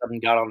of a sudden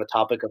got on the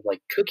topic of like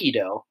cookie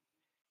dough.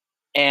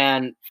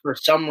 And for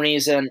some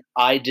reason,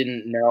 I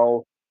didn't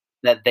know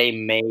that they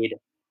made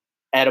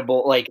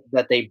edible, like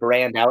that they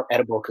brand out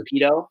edible cookie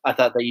dough. I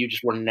thought that you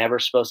just were never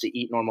supposed to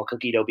eat normal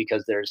cookie dough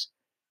because there's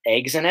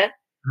eggs in it.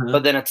 Uh-huh.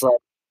 But then it's like,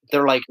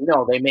 they're like,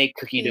 no, they make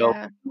cookie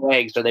dough with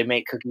eggs, or they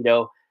make cookie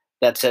dough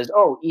that says,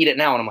 oh, eat it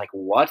now. And I'm like,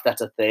 what?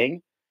 That's a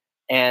thing?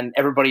 And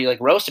everybody like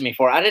roasted me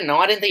for it. I didn't know.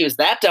 I didn't think it was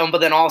that dumb. But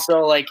then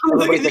also like,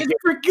 look at this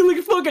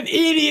freaking fucking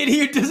idiot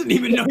here doesn't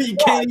even know you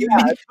can't even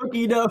eat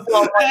cookie dough.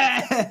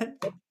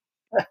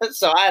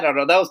 So I don't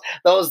know. That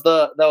was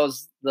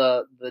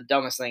the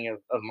dumbest thing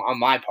on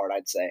my part,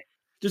 I'd say.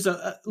 Just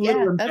a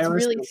little that's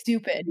really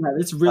stupid. Yeah,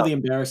 it's really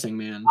embarrassing,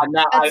 man.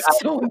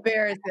 That's so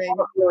embarrassing. I have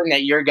a feeling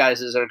that your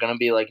guys are going to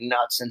be like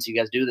nuts since you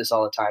guys do this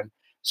all the time.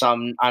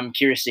 So I'm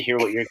curious to hear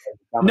what your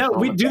guys. No,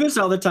 we do this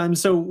all the time.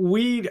 So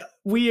we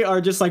are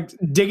just like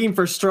digging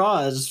for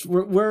straws.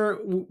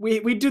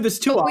 We do this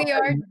too often. We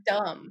are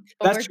dumb.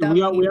 That's true.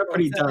 We are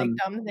pretty dumb. Like,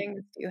 dumb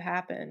things do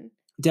happen.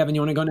 Devin,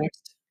 you want to go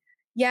next?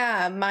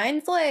 Yeah,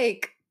 mine's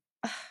like,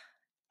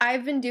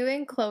 I've been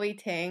doing Chloe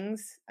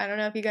Ting's. I don't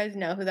know if you guys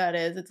know who that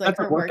is. It's like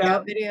her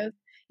workout videos.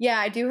 Yeah,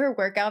 I do her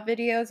workout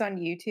videos on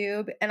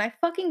YouTube, and I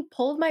fucking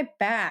pulled my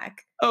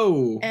back.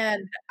 Oh.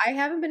 And I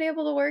haven't been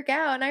able to work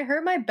out, and I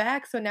hurt my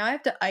back, so now I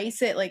have to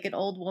ice it like an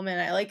old woman.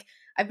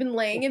 I've been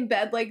laying in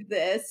bed like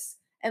this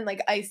and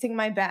like icing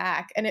my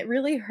back, and it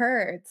really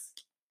hurts.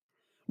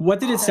 What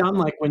did it sound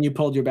like when you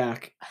pulled your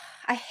back?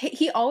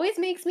 He always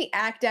makes me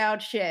act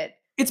out shit.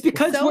 It's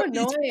because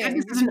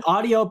this is an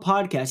audio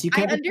podcast. You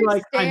can't be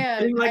like,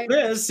 I'm sitting like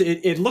this.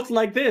 It looked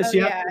like this.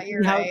 Oh,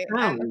 you're right.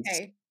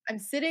 I'm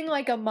sitting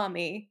like a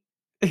mummy.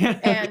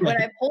 And when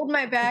I pulled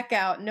my back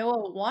out,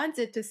 Noah wants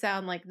it to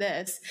sound like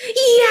this.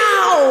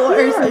 Yow!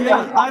 Or something.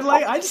 Yeah,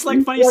 I just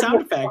like funny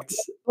sound effects.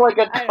 Like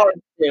a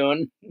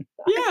cartoon.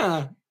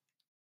 Yeah.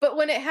 But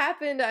when it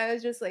happened, I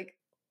was just like,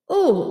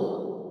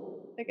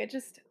 ooh. Like I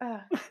just, I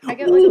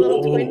get like a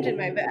little twinge in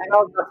my back.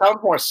 That sounds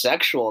more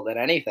sexual than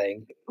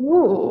anything.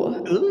 Ooh.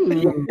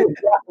 Ooh.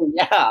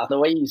 Yeah, the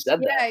way you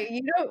said Yeah, that.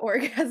 you don't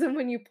orgasm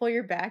when you pull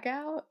your back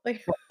out?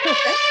 Like,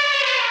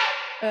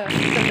 so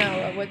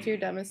Noah, what's your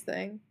dumbest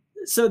thing?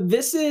 So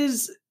this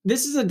is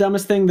the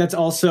dumbest thing that's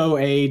also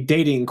a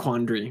dating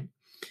quandary.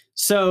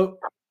 So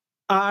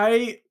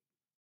I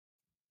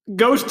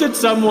ghosted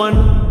someone.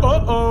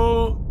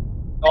 Uh-oh.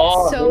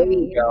 Oh, so there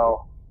mean. you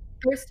go.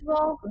 First of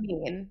all,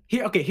 mean.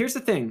 Here's the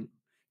thing.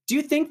 Do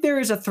you think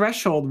there is a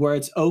threshold where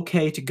it's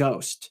okay to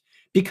ghost?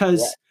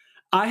 Because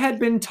I had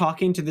been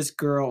talking to this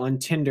girl on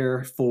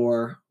Tinder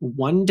for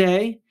 1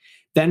 day,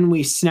 then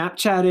we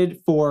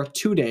Snapchatted for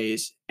 2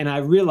 days, and I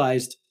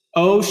realized,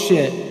 oh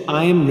shit,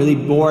 I am really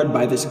bored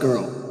by this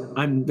girl.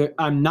 I'm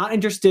not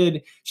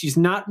interested. She's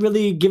not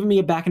really giving me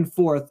a back and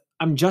forth.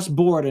 I'm just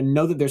bored and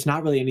know that there's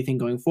not really anything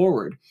going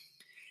forward.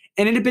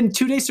 And it had been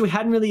 2 days, so we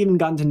hadn't really even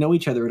gotten to know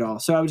each other at all.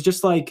 So I was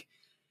just like,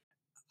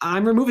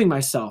 I'm removing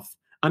myself.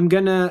 I'm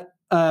gonna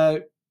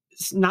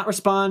not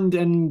respond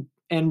and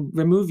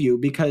remove you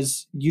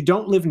because you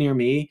don't live near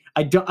me.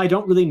 I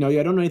don't really know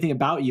you. I don't know anything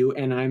about you,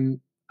 and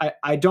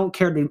I don't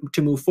care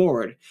to move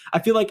forward. I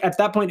feel like at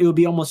that point it would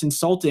be almost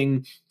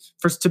insulting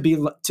for us to be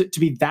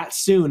that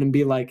soon and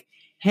be like,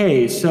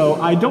 hey, so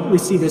I don't really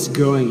see this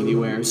going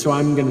anywhere, so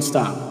I'm gonna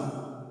stop.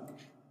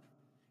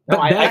 No, But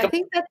I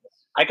think that's.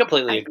 I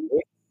completely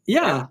agree.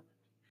 Yeah.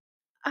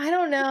 I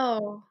don't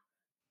know.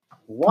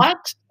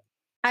 What?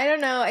 I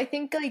don't know. I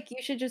think like you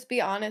should just be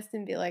honest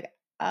and be like,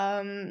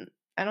 I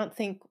don't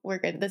think we're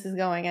good. This is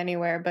going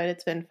anywhere, but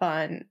it's been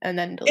fun. And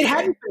then It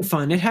hadn't been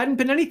fun. It hadn't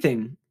been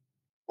anything.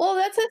 Well,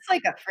 that's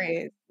like a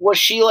phrase. Was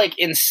she like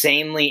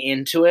insanely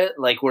into it?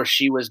 Like where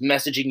she was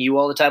messaging you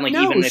all the time? Like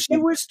no, even if she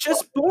was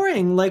just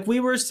boring. Like we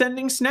were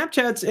sending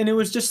Snapchats and it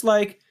was just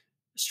like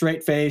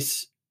straight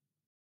face.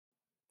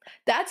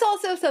 That's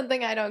also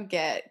something I don't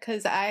get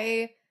because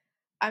I'm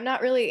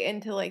not really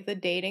into like the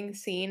dating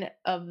scene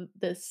of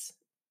this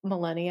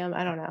millennium.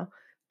 I don't know.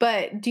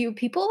 But do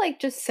people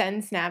like just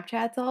send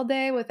Snapchats all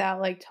day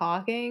without like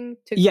talking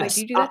to Yes, like,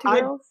 do you do that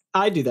to girls?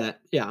 I do that.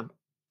 Yeah.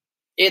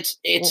 it's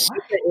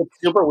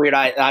super weird.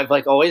 I've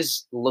like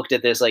always looked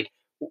at this like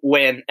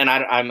when, and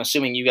I'm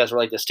assuming you guys were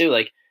like this too.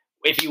 Like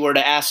if you were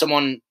to ask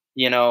someone,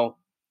 you know,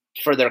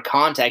 for their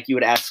contact, you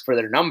would ask for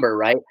their number,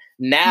 right?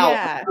 Now,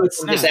 Yeah.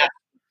 It's just ask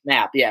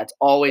Snap. Yeah, it's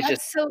always That's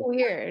just so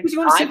weird. You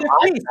want to see their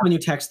face when you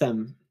text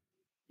them.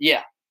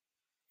 Yeah,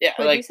 yeah.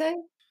 What did you say?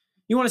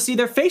 You want to see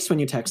their face when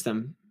you text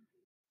them.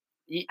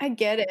 I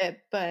get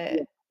it, but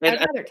And- I'd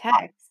rather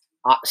text.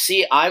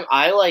 See,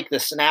 I like the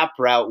Snap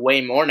route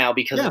way more now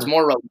because it's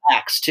more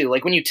relaxed too.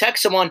 Like when you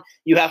text someone,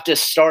 you have to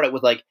start it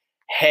with like,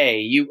 "Hey,"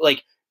 you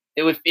like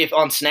if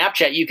on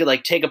Snapchat you could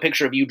like take a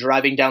picture of you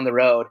driving down the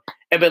road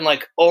and been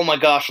like, "Oh my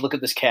gosh, look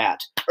at this cat"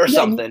 or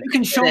something. You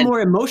can show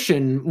more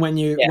emotion when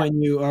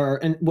you are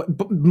and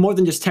more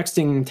than just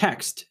texting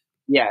text.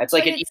 Yeah, it's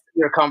like an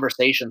easier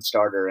conversation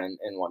starter and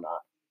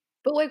whatnot.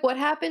 But like, what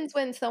happens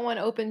when someone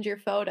opens your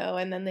photo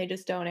and then they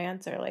just don't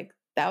answer? Like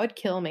that would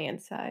kill me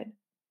inside.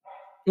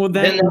 Well,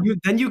 then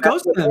you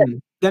ghost them.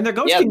 Then they're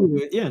ghosting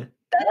you. Yeah.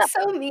 That's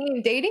so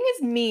mean. Dating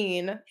is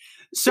mean.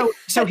 So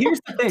here's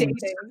the thing.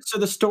 So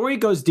the story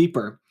goes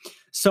deeper.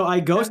 So I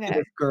ghosted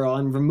this girl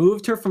and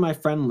removed her from my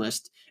friend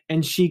list,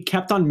 and she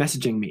kept on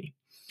messaging me.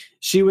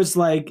 She was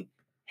like,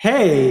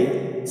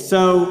 "Hey,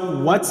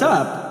 so what's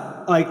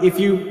up? Like,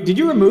 did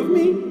you remove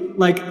me?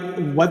 Like,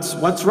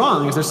 what's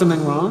wrong? Is there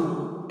something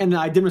wrong?" And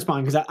I didn't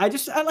respond because I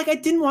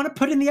didn't want to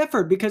put in the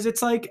effort because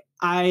it's like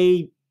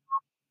I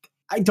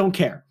don't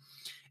care.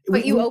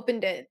 But you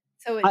opened it,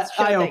 so it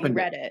showed that you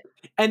read it.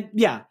 And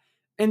yeah,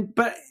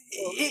 but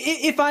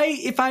if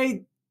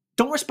I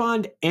don't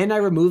respond and I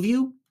remove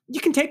you,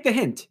 you can take the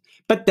hint.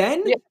 But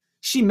then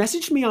she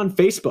messaged me on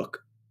Facebook.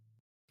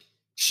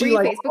 Were you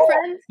Facebook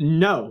friends?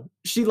 No,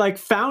 she like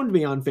found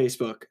me on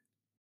Facebook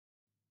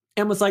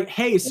and was like,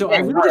 "Hey, so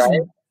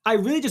I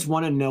really just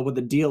want to know what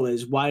the deal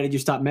is. Why did you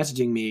stop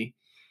messaging me?"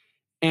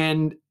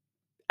 And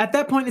at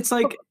that point, it's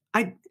like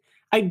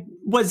I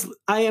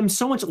am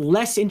so much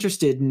less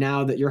interested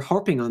now that you're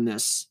harping on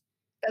this.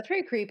 That's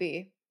pretty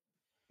creepy.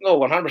 No,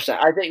 100%.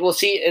 I think we'll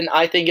see, and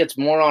I think it's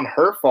more on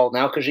her fault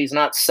now because she's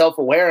not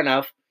self-aware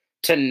enough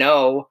to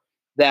know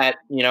that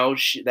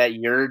that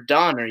you're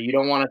done or you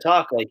don't want to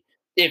talk. Like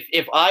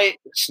if I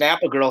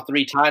snap a girl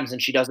 3 times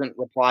and she doesn't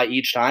reply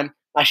each time,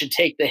 I should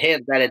take the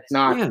hint that it's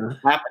not happening.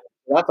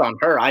 That's on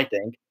her, I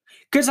think.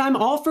 Because I'm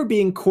all for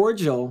being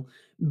cordial,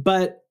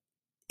 but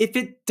if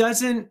it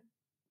doesn't.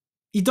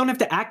 You don't have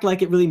to act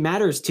like it really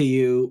matters to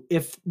you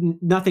if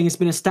nothing has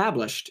been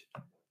established.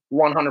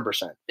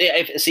 100%.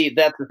 See,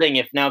 that's the thing.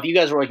 If you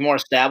guys were like more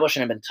established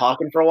and have been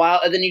talking for a while,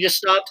 and then you just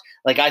stopped,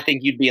 like I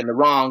think you'd be in the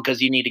wrong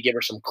because you need to give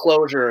her some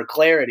closure or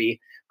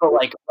clarity. But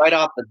like right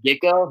off the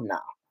get-go, no.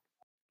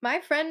 My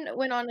friend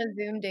went on a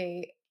Zoom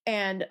date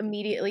and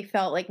immediately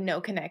felt like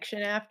no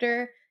connection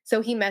after.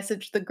 So he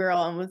messaged the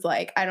girl and was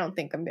like, "I don't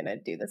think I'm gonna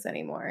do this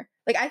anymore."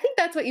 Like I think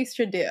that's what you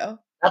should do.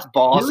 That's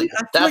ballsy. Really?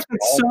 I feel like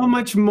it's so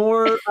much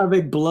more of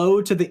a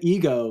blow to the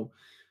ego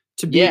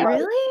to be like,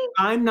 Really?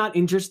 I'm not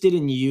interested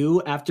in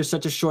you after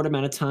such a short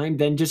amount of time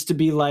than just to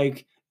be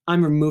like,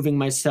 I'm removing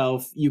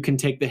myself. You can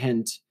take the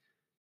hint.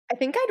 I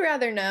think I'd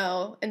rather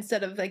know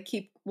instead of like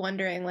keep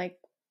wondering like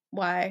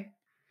why.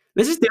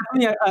 This is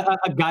definitely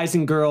a guys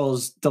and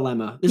girls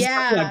dilemma. This is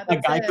definitely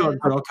a guy code,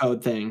 girl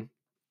code thing.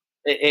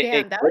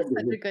 Damn, that was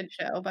such a good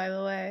show, by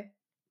the way.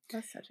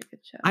 That's such a good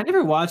show. I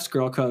never watched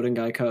Girl Code and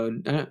Guy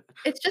Code.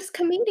 It's just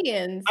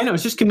comedians. I know,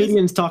 it's just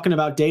comedians talking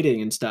about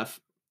dating and stuff.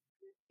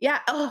 Yeah.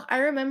 Oh, I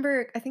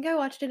remember. I think I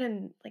watched it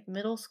in like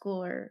middle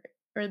school or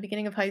the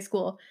beginning of high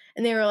school,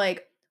 and they were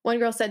like, one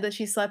girl said that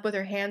she slept with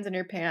her hands in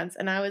her pants,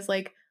 and I was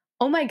like,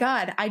 oh my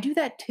god, I do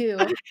that too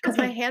because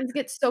my hands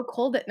get so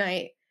cold at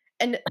night,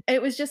 and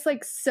it was just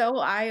like so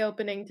eye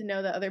opening to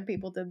know that other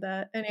people did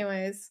that.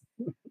 Anyways,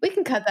 we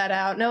can cut that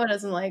out. No one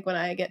doesn't like when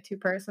I get too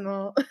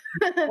personal.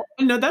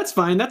 No, that's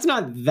fine. That's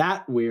not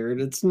that weird.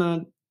 It's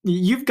not.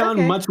 You've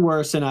gone much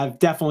worse, and I've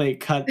definitely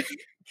cut.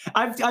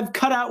 I've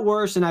cut out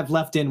worse, and I've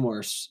left in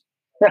worse.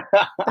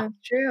 That's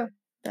true.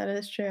 That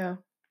is true.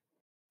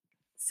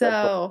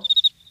 So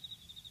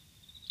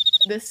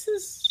this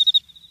is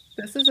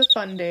a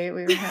fun date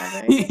we were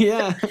having.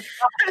 Yeah.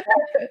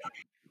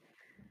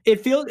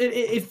 It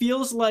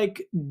feels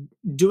like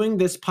doing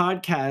this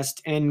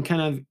podcast and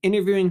kind of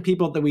interviewing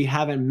people that we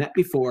haven't met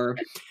before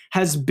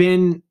has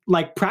been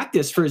like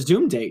practice for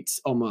Zoom dates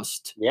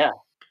almost. Yeah.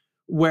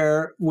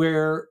 Where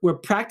we're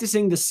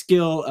practicing the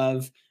skill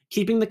of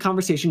keeping the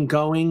conversation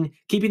going,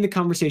 keeping the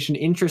conversation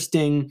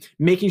interesting,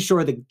 making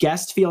sure the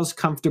guest feels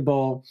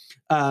comfortable,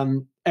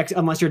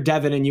 unless you're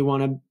Devin and you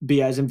want to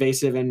be as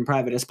invasive and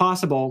private as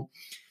possible.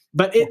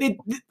 But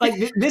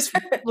this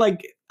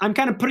I'm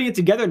kind of putting it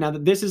together now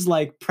that this is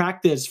like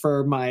practice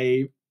for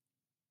my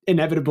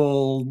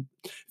inevitable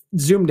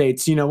Zoom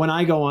dates. You know, when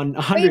I go on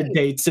 100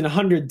 dates in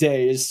 100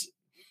 days.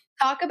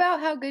 Talk about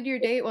how good your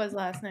date was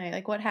last night.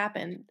 Like, what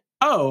happened?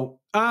 Oh,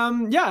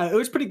 yeah, it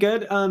was pretty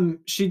good.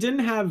 She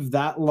didn't have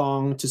that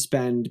long to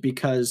spend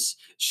because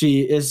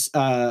she is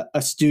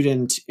a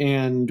student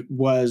and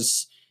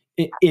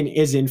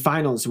is in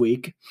finals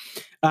week.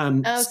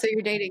 So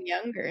you're dating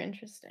younger.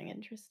 Interesting.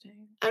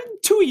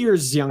 2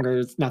 years younger.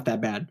 It's not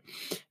that bad.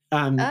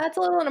 That's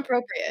a little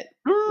inappropriate.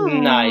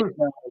 Nice.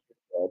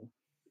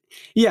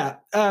 Yeah.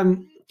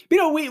 You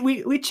know,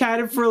 we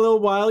chatted for a little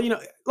while. You know,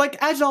 like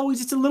as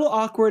always, it's a little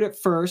awkward at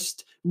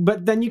first,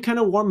 but then you kind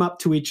of warm up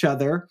to each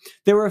other.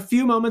 There were a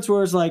few moments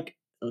where it's like,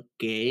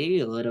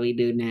 okay, what do we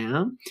do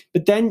now?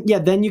 But then,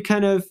 then you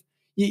kind of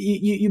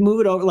you move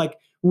it over. Like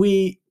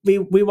we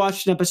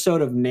watched an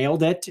episode of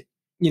Nailed It.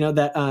 You know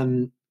that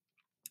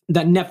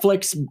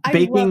Netflix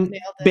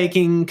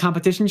baking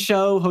competition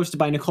show hosted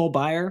by Nicole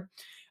Byer.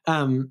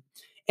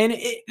 And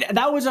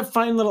that was a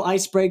fine little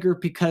icebreaker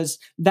because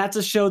that's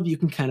a show that you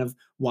can kind of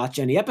watch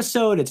any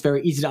episode. It's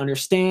very easy to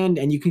understand,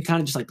 and you can kind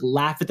of just like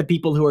laugh at the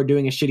people who are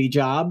doing a shitty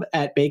job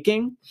at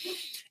baking.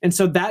 And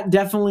so that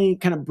definitely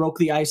kind of broke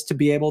the ice to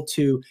be able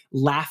to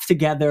laugh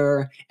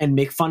together and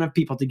make fun of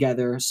people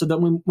together. So that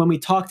when we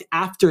talked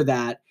after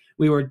that,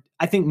 we were,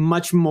 I think,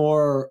 much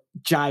more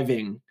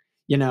jiving,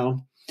 you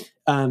know.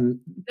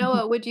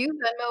 Noah, would you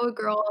Venmo a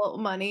girl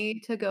money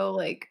to go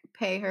like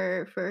pay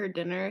her for her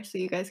dinner so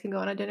you guys can go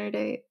on a dinner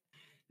date?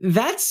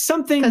 That's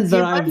something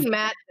that I've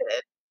matched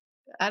it.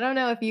 I don't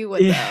know if you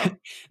would though.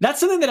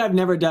 That's something that I've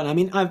never done. I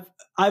mean,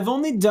 I've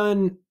only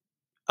done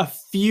a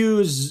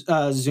few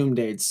Zoom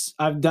dates.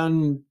 I've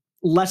done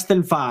less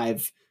than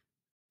 5.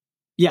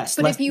 Yes,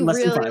 but if you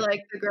really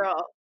like the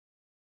girl,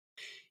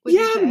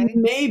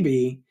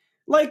 maybe.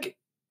 Like,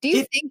 do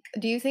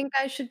you think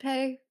I should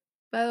pay?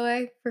 By the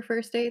way, for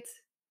first dates,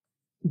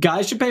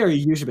 guys should pay or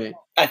you should pay?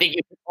 I think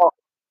you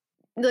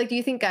should. Like, do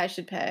you think guys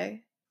should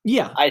pay?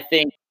 Yeah, I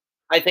think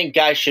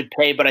guys should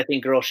pay, but I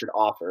think girls should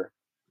offer.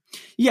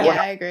 Yeah,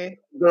 I agree.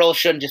 Girls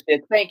shouldn't just be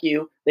like, thank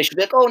you. They should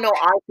be like, oh no,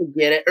 I can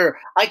get it, or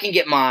I can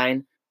get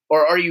mine,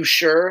 or are you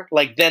sure?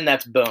 Like then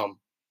that's boom,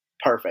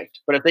 perfect.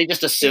 But if they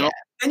just assume,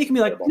 then you can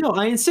be like, no,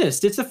 I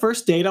insist. It's the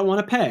first date. I want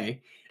to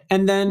pay,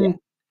 and then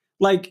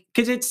like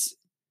because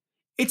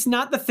it's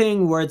not the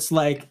thing where it's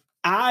like,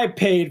 I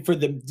paid for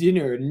the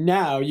dinner.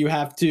 Now you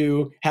have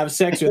to have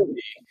sex with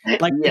me.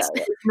 Like it's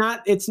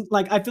not. It's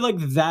like I feel like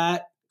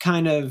that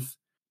kind of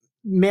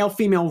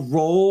male-female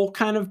role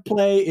kind of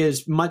play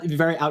is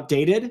very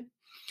outdated,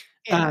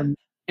 and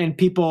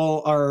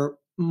people are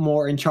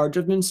more in charge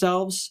of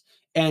themselves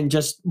and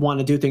just want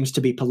to do things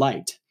to be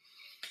polite.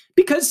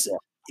 Because,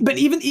 but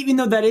even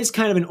though that is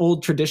kind of an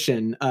old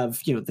tradition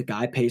of the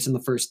guy pays on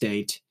the first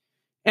date,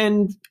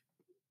 and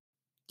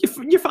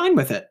you're fine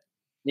with it.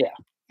 Yeah,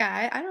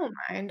 I don't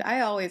mind.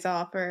 I always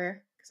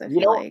offer because I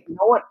feel like you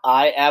know what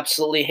I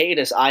absolutely hate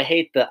is I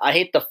hate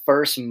the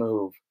first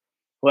move.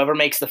 Whoever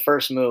makes the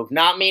first move,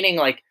 not meaning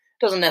like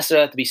it doesn't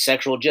necessarily have to be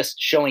sexual, just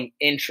showing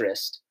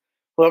interest.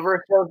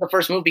 Whoever shows the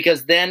first move,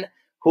 because then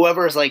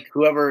whoever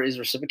is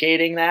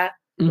reciprocating that,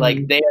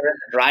 like they are in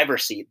the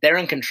driver's seat. They're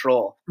in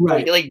control.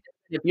 Right. Like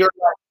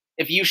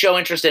if you show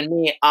interest in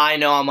me, I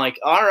know I'm like,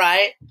 all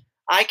right,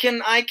 I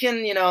can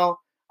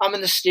I'm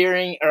in the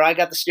steering, or I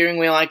got the steering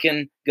wheel. I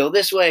can go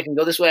this way. I can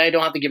go this way. I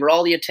don't have to give her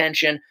all the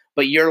attention.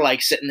 But you're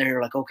like sitting there,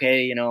 you're like,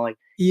 okay, you know, like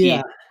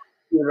Yeah.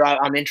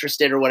 I'm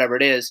interested or whatever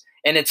it is,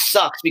 and it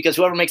sucks because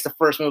whoever makes the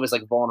first move is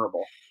like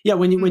vulnerable. Yeah,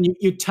 when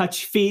you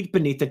touch feet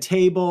beneath the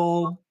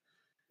table.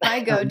 My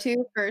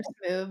go-to first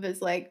move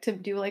is like to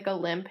do like a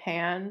limp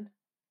hand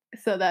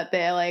so that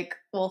they like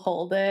will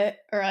hold it,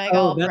 or like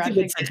Oh, I'll that's a brush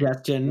good it.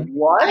 suggestion.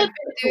 What? I've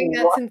been doing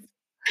that What? since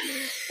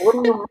What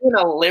do you mean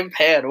a limp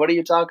hand? What are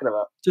you talking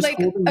about? Just like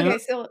holding okay,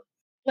 up. so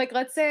like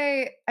let's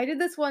say I did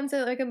this once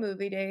at like a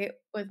movie date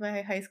with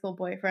my high school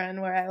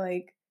boyfriend where I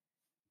like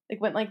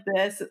went like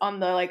this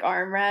on the like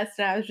armrest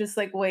and I was just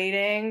like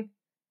waiting,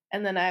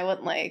 and then I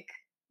went like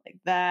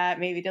that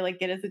maybe to like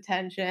get his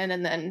attention,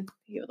 and then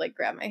he would like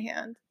grab my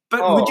hand.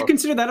 But would you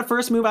consider that a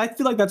first move? I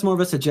feel like that's more of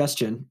a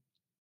suggestion.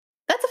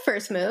 That's a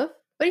first move.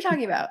 What are you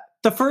talking about?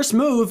 The first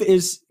move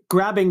is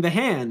grabbing the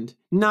hand,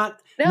 not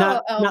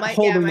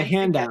holding the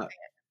hand out.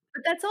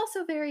 But that's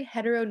also very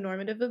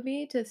heteronormative of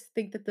me to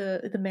think that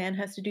the man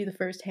has to do the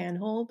first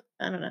handhold.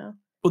 I don't know.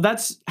 Well,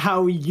 that's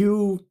how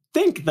you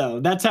think,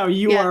 though. That's how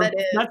you are.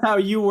 That's how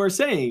you were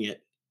saying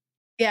it.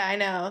 Yeah, I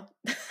know.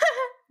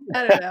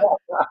 I don't know.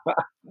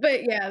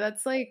 But yeah,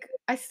 that's like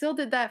I still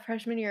did that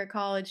freshman year of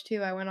college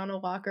too. I went on a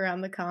walk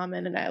around the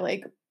common and I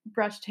like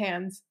brushed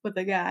hands with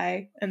a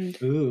guy, and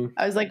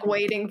I was like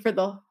waiting for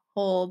the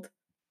hold,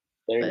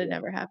 but it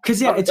never happened.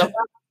 Because yeah, it's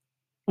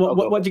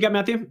what you got,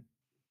 Matthew?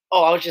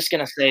 Oh, I was just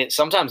gonna say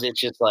sometimes it's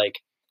just like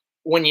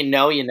when you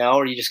know,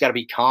 or you just got to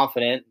be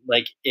confident.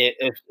 Like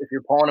if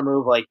you're pulling a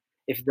move, like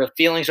if the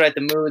feeling's right,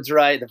 the mood's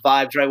right, the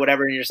vibe's right,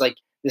 whatever, and you're just like,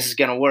 this is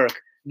gonna work.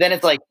 Then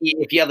it's like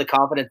if you have the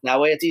confidence that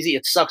way, it's easy.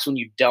 It sucks when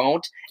you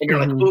don't, and you're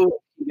like, ooh,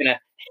 you're gonna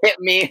hit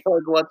me.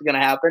 Like what's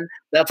gonna happen?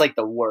 That's like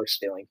the worst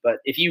feeling. But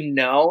if you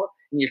know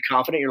and you're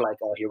confident, you're like,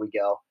 oh, here we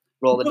go,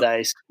 roll the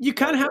dice. You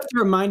kind of have to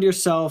remind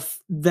yourself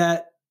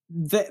that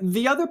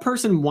the other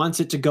person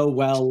wants it to go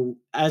well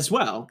as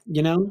well.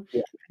 You know,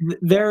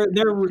 they're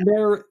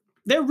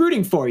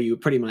rooting for you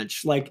pretty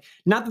much. Like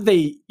not that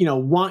they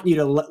want you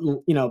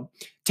to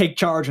take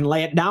charge and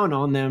lay it down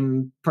on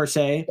them per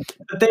se,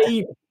 but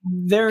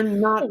they're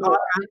not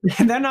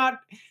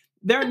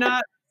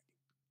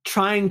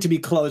trying to be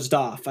closed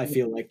off. I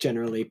feel like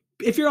generally,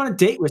 if you're on a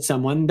date with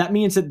someone, that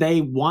means that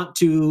they want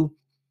to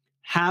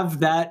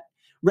have that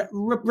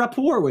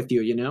rapport with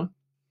you.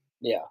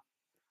 Yeah.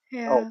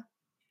 Oh.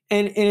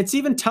 And it's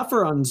even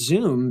tougher on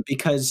Zoom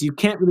because you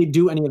can't really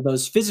do any of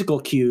those physical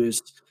cues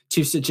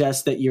to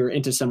suggest that you're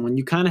into someone.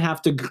 You kind of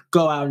have to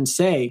go out and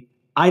say,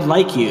 I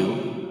like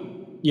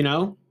you,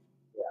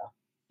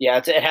 Yeah.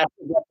 It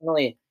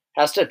definitely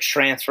has to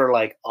transfer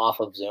like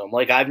off of Zoom.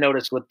 Like I've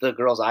noticed with the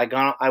girls I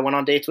went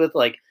on dates with,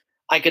 like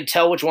I could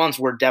tell which ones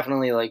were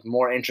definitely like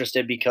more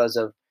interested because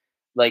of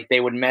like they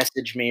would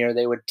message me or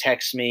they would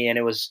text me, and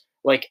it was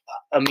like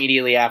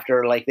immediately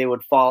after, like they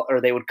would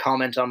they would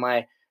comment on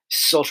my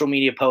social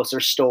media posts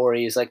or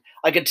stories. Like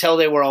I could tell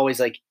they were always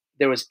like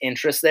there was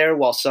interest there,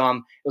 while some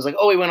it was like,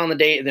 oh, we went on the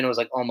date, and then it was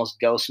like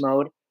almost ghost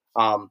mode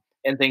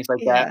and things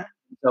like that.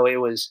 So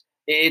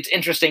it's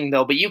interesting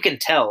though, but you can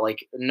tell,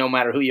 like no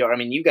matter who you are. I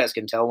mean, you guys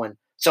can tell when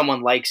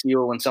someone likes you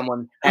or when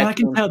someone I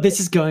can tell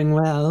this is going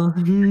well.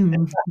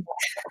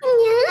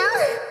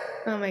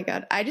 Oh my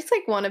god, I just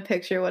like want to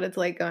picture what it's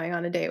like going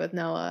on a date with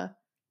Noah.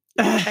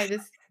 I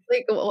just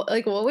like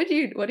what do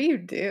you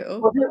do?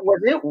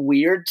 Was it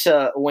weird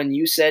to when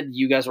you said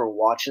you guys were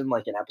watching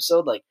like an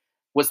episode? Like,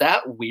 was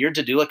that weird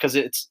to do? Like, because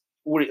it's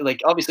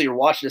like obviously you're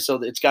watching it, so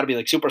it's got to be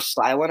like super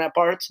silent at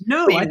parts.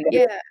 No, but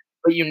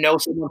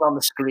someone's on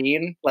the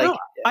screen. Like, no,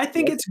 I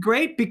think it's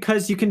great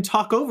because you can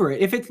talk over it.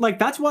 If it's like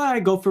that's why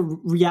I go for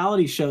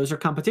reality shows or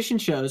competition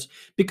shows,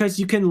 because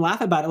you can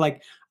laugh about it.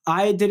 Like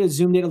I did a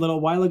Zoom date a little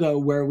while ago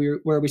where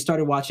we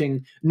started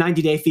watching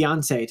 90 Day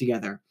Fiancé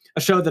together,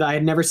 a show that I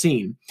had never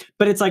seen.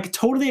 But it's like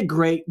totally a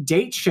great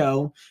date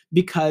show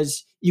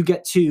because you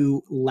get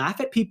to laugh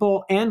at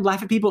people and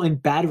laugh at people in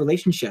bad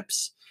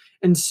relationships.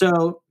 And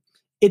so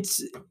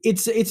it's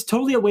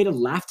totally a way to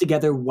laugh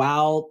together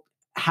while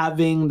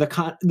having the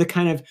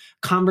kind of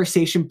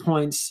conversation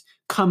points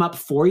come up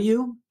for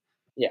you.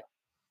 Yeah.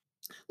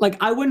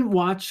 Like I wouldn't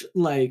watch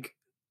like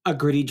a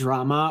gritty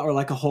drama or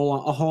like a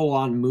whole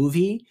on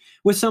movie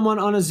with someone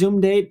on a Zoom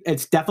date.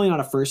 It's definitely not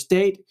a first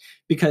date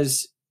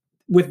because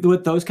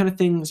with those kind of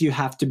things, you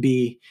have to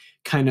be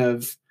kind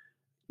of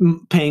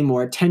paying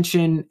more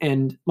attention.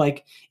 And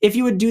like, if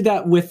you would do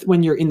that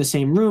when you're in the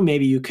same room,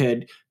 maybe you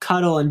could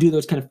cuddle and do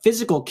those kind of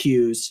physical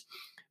cues.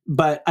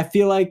 But I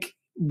feel like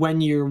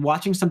when you're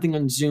watching something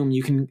on Zoom,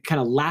 you can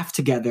kind of laugh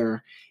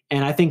together.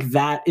 And I think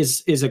that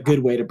is a good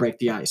way to break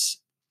the ice.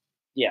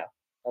 Yeah,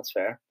 that's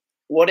fair.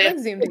 What if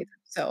Zoom dates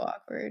are so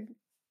awkward?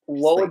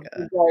 What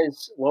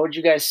would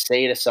you guys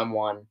say to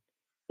someone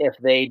if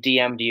they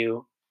DM'd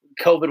you?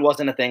 COVID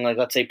wasn't a thing, like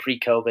let's say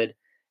pre-COVID,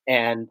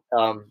 and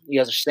you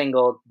guys are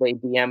single, they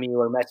DM you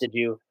or message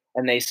you,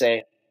 and they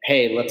say,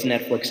 hey, let's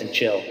Netflix and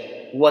chill.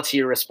 What's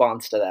your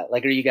response to that?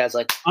 Like, are you guys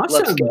like,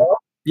 awesome. Let's go?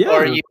 Yeah.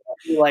 Or are you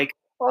like,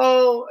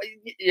 oh,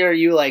 are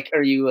you like,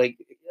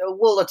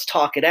 well, let's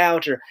talk it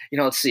out, or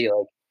let's see,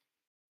 like.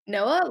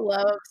 Noah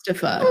loves to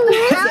fuck.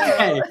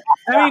 Hey,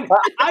 I mean,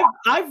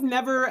 I've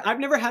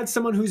never had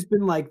someone who's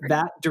been like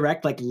that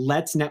direct, like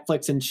let's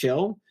Netflix and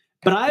chill.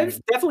 But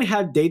I've definitely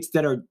had dates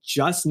that are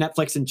just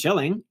Netflix and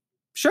chilling.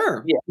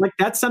 Sure, Yeah. like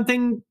that's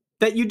something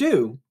that you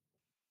do.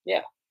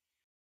 Yeah,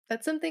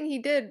 that's something he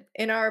did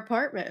in our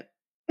apartment.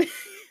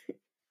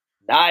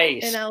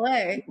 Nice. In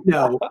LA.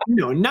 No,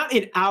 not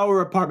in our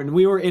apartment.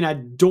 We were in a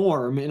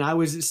dorm, and I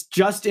was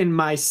just in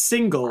my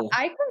single.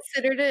 I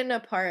considered it an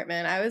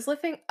apartment. I was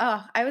living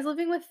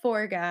with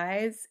 4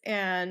 guys,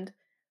 and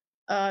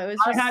it was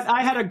just.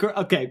 I had a girl.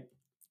 Okay,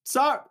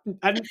 sorry.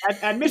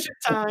 Admission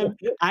time.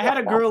 I had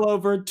a girl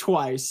over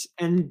twice,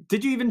 and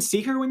did you even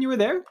see her when you were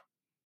there?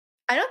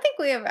 I don't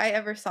think I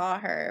ever saw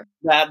her.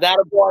 That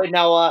a boy,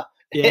 Noah.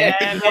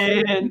 Yeah,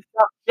 man.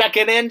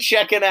 Checking in,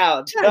 checking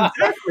out. Yeah,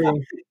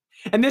 exactly.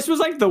 And this was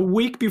like the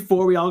week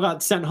before we all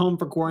got sent home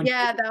for quarantine.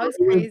 Yeah, that was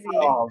crazy.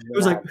 It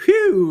was like,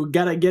 whew,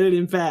 gotta get it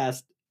in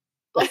fast.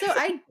 Also,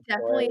 I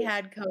definitely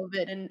had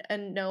COVID,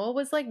 and Noah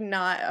was like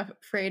not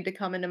afraid to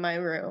come into my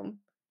room.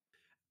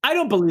 I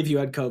don't believe you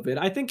had COVID.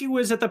 I think it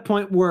was at the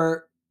point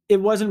where it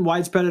wasn't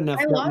widespread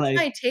enough. I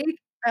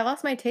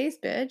lost my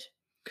taste, bitch.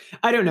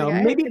 I don't know.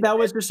 Maybe that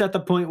was just at the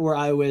point where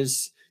I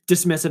was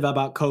dismissive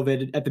about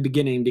COVID at the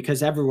beginning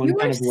because everyone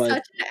kind of was.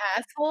 Such an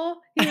asshole.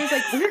 He was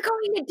like, "We're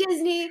going to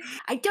Disney.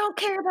 I don't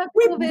care about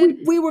COVID."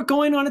 We were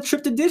going on a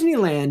trip to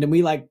Disneyland, and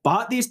we like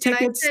bought these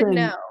tickets. I said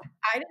no.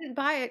 I didn't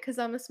buy it because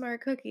I'm a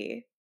smart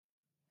cookie.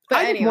 But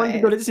I anyway, wanted to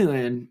go to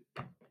Disneyland.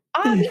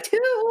 Oh, me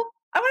too.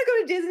 I want to go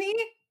to Disney.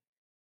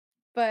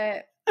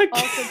 But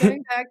also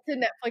going back to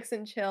Netflix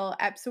and chill,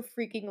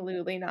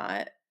 abso-freaking-lutely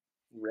not.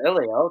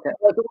 Really? Okay.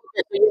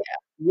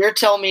 You're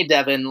telling me,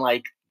 Devin,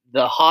 like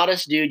the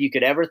hottest dude you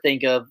could ever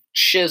think of,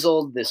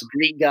 chiseled, this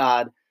Greek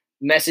god,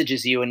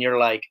 messages you, and you're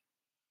like,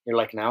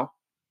 no?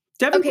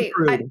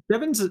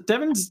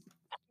 Devin's.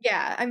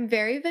 Yeah, I'm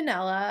very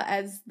vanilla,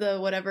 as the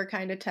whatever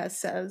kind of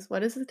test says.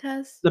 What is the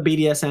test? The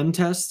BDSM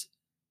test.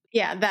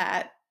 Yeah,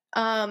 that.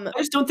 I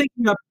just don't think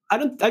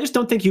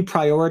you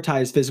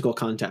prioritize physical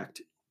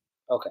contact.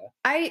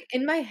 Okay.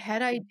 In my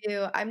head I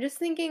do. I'm just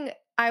thinking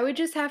I would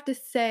just have to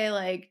say,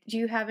 like, do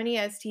you have any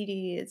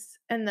STDs?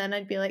 And then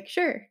I'd be like,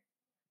 sure.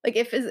 Like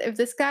if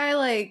this guy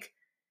like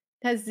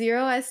has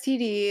 0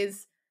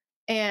 STDs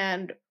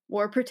and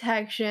wore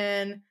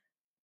protection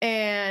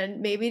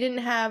and maybe didn't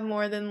have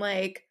more than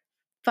like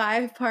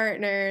 5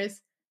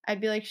 partners,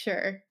 I'd be like,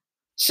 sure.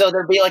 So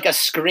there'd be like a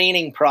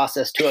screening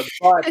process to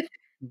it,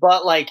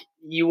 but like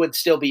you would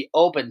still be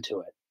open to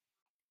it.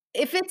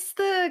 If it's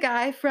the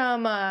guy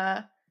from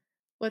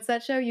what's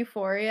that show,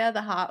 Euphoria,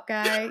 the hot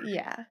guy,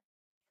 yeah.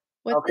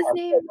 What's his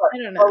name? I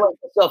don't know.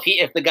 So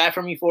if the guy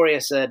from Euphoria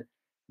said,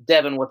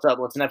 Devin, what's up?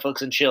 Let's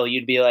Netflix and chill.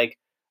 You'd be like,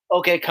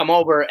 okay, come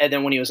over. And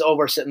then when he was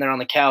over sitting there on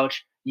the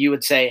couch, you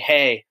would say,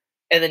 hey.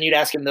 And then you'd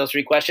ask him those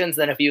 3 questions.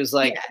 Then if he was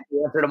like,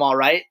 you answered them all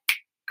right,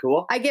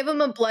 cool. I give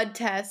him a blood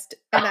test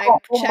and I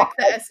check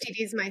the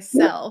STDs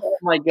myself. Oh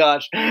my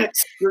gosh.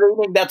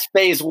 Screening, that's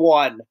phase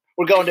 1.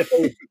 We're going to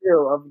phase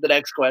 2 of the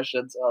next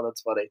questions. Oh,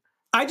 that's funny.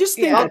 I just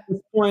think at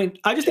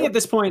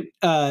this point,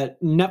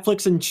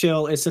 Netflix and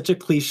chill is such a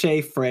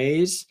cliche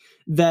phrase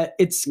that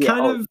it's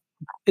kind of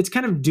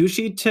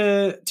douchey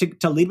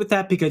to lead with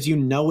that because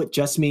it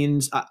just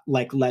means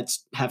like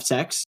let's have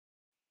sex.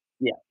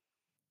 Yeah.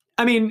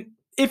 I mean,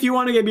 if you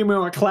want to be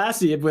more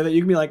classy with it,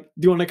 you can be like,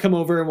 "Do you want to come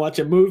over and watch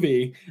a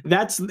movie?"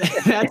 That's a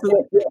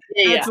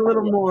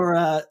little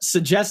more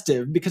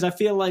suggestive because I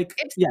feel like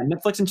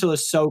Netflix and chill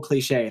is so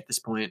cliche at this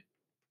point.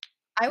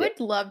 I would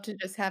love to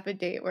just have a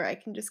date where I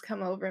can just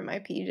come over in my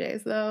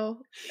PJs,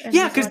 though.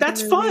 Yeah, because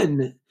that's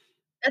fun.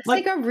 That's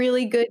like a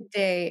really good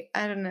date.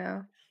 I don't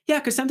know. Yeah,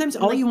 because sometimes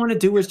all you want to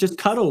do is just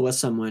cuddle with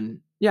someone.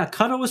 Yeah,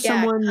 cuddle with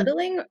someone.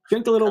 Cuddling,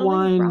 drink a little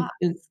wine.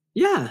 And,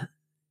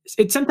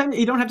 it's sometimes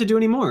you don't have to do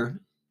anymore.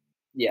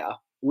 Yeah,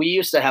 we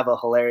used to have a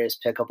hilarious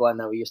pickup line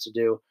that we used to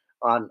do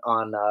on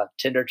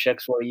Tinder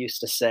chicks where we used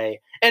to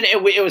say, and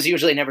it was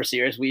usually never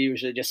serious. We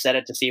usually just said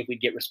it to see if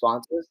we'd get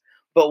responses.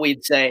 But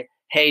we'd say,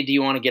 hey, do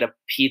you want to get a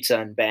pizza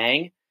and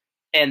bang?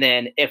 And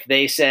then if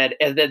they said,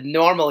 and then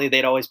normally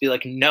they'd always be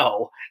like,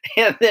 no.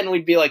 And then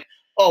we'd be like,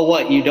 oh,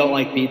 what, you don't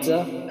like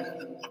pizza?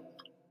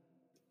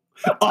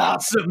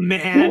 Awesome,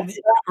 man.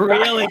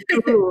 Really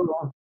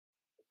cool.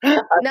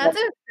 That's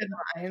a good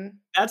line.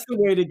 That's the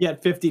way to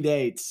get 50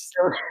 dates.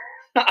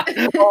 I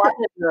didn't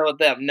know with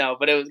them. No,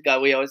 but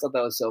we always thought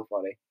that was so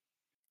funny.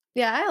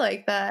 Yeah, I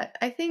like that.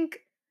 I think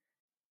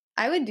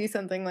I would do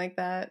something like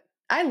that.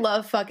 I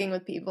love fucking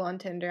with people on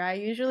Tinder. I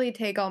usually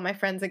take all my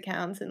friends'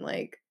 accounts and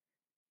like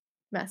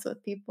mess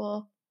with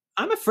people.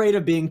 I'm afraid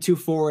of being too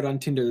forward on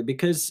Tinder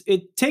because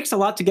it takes a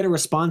lot to get a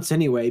response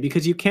anyway,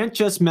 because you can't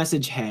just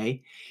message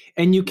hey,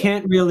 and you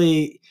can't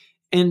really,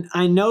 and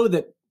I know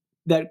that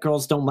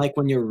girls don't like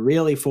when you're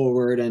really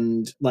forward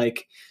and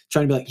like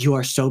trying to be like, you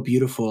are so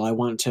beautiful, I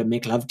want to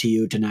make love to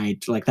you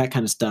tonight, like that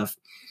kind of stuff.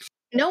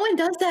 No one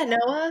does that,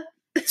 Noah.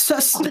 So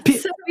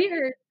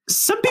weird.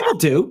 Some people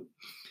do.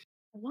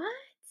 What?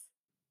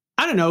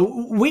 I don't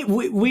know.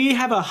 We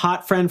have a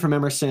hot friend from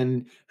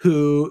Emerson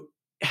who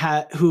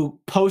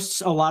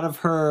posts a lot of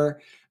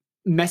her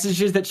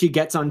messages that she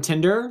gets on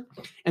Tinder,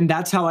 and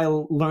that's how I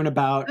learn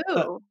about.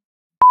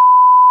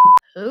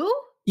 Who?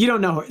 You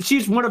don't know her.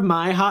 She's one of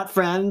my hot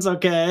friends.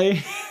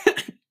 Okay.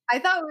 I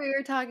thought we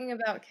were talking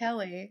about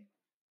Kelly.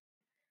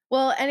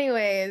 Well,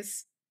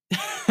 anyways,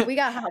 we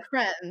got hot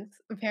friends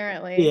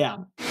apparently. Yeah.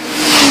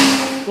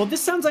 Well,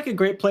 this sounds like a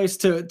great place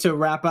to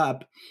wrap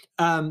up.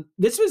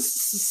 This was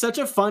such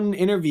a fun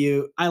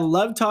interview. I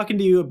love talking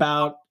to you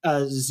about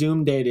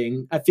Zoom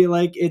dating. I feel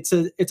like it's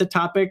a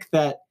topic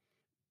that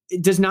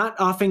does not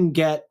often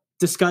get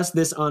discussed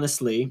this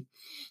honestly.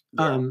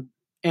 Yeah.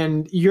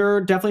 And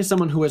you're definitely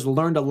someone who has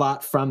learned a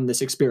lot from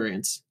this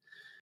experience.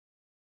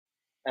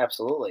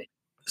 Absolutely.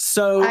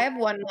 So I have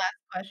one last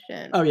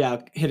question. Oh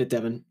yeah, hit it,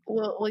 Devin.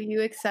 Will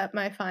you accept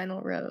my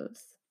final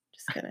rose?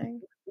 Just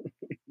kidding.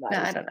 Nice. No,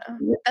 I don't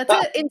know. That's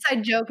an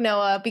inside joke,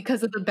 Noah,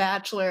 because of The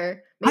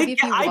Bachelor. Maybe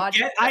if you watch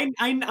it.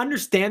 I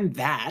understand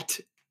that.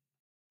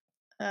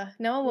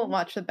 Noah won't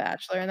watch The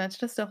Bachelor, and that's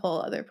just a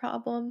whole other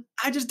problem.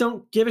 I just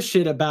don't give a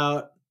shit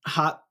about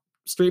hot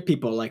straight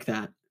people like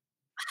that.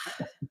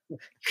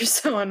 You're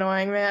so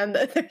annoying, man.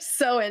 They're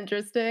so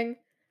interesting.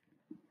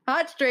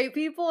 Hot straight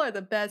people are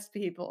the best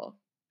people.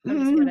 I'm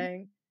just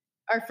kidding.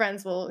 Our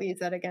friends will use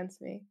that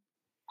against me.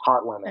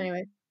 Hot women.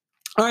 Anyway.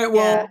 All right,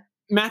 well,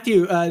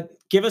 Matthew,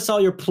 give us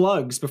all your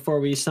plugs before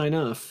we sign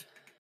off.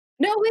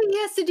 No, wait, he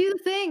has to do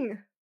the thing.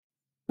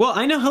 Well,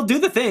 I know he'll do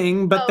the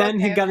thing, but then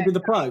he's got to do the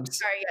plugs.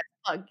 Sorry, yes,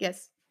 plug,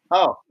 yes.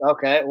 Oh,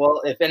 okay.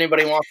 Well, if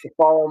anybody wants to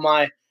follow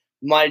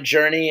my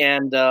journey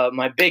and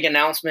my big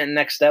announcement and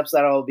next steps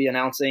that I'll be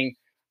announcing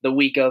the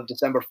week of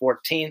December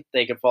 14th,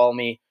 they can follow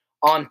me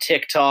on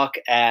TikTok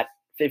at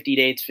 50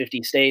 Dates,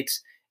 50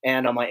 States,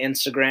 and on my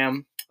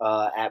Instagram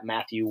at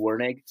Matthew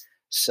Wernig.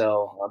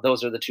 So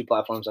those are the two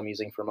platforms I'm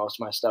using for most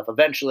of my stuff.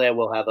 Eventually, I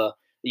will have a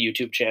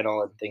YouTube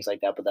channel and things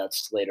like that, but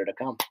that's later to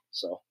come.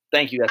 So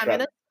thank you guys. I'm going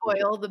to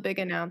spoil the big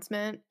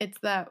announcement. It's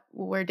that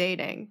we're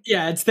dating.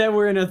 Yeah, it's that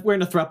we're in a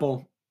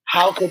throuple.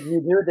 How could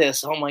you do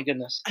this? Oh my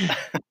goodness.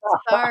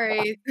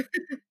 Sorry.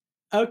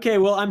 Okay,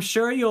 well, I'm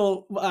sure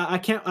you'll. I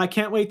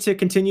can't wait to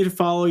continue to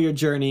follow your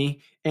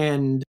journey.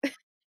 And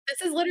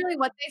this is literally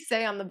what they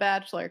say on The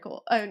Bachelor.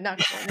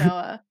 Not cool,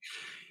 Noah.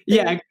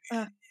 Yeah.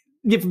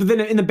 But then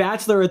in The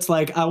Bachelor, it's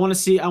like I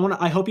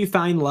hope you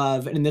find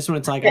love, and in this one,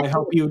 it's like I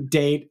hope you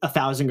date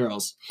 1,000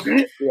 girls.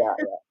 Yeah.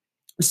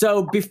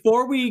 So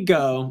before we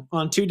go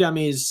on Two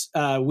Dummies,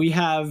 we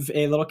have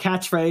a little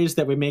catchphrase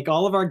that we make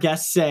all of our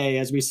guests say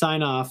as we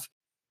sign off.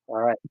 All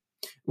right.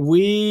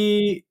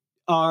 We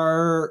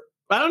are.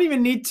 I don't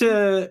even need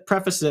to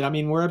preface it. I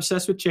mean, we're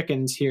obsessed with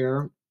chickens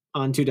here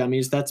on Two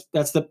Dummies. That's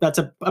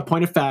a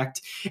point of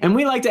fact, and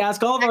we like to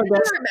ask all of our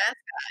guests.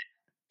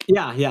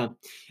 Yeah.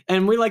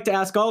 And we like to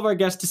ask all of our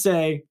guests to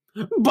say,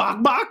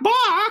 "Bok, bok,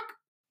 bok."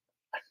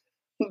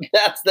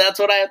 That's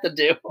what I have to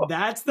do.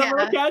 That's the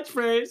little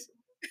catchphrase.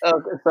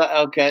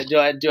 Okay. Do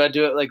I do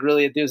it like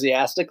really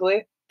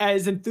enthusiastically?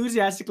 As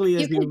enthusiastically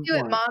as you can do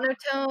it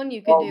monotone.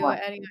 You can do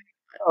it anyway.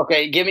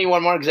 Okay, give me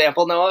one more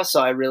example, Noah,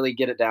 so I really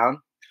get it down.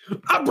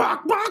 A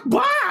bok, bok,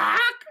 bok.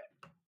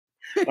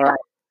 All right.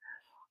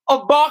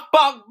 A bok,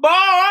 bok,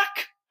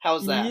 bok.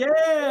 How's that? Yeah,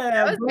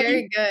 that was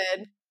very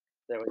good.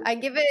 I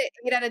give it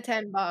 8 out of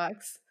 10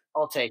 bucks.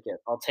 I'll take it.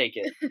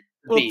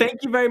 Well,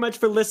 thank you very much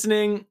for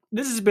listening.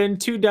 This has been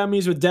Two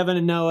Dummies with Devin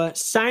and Noah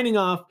signing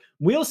off.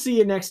 We'll see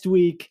you next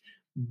week.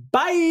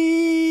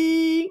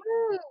 Bye.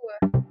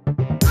 Woo.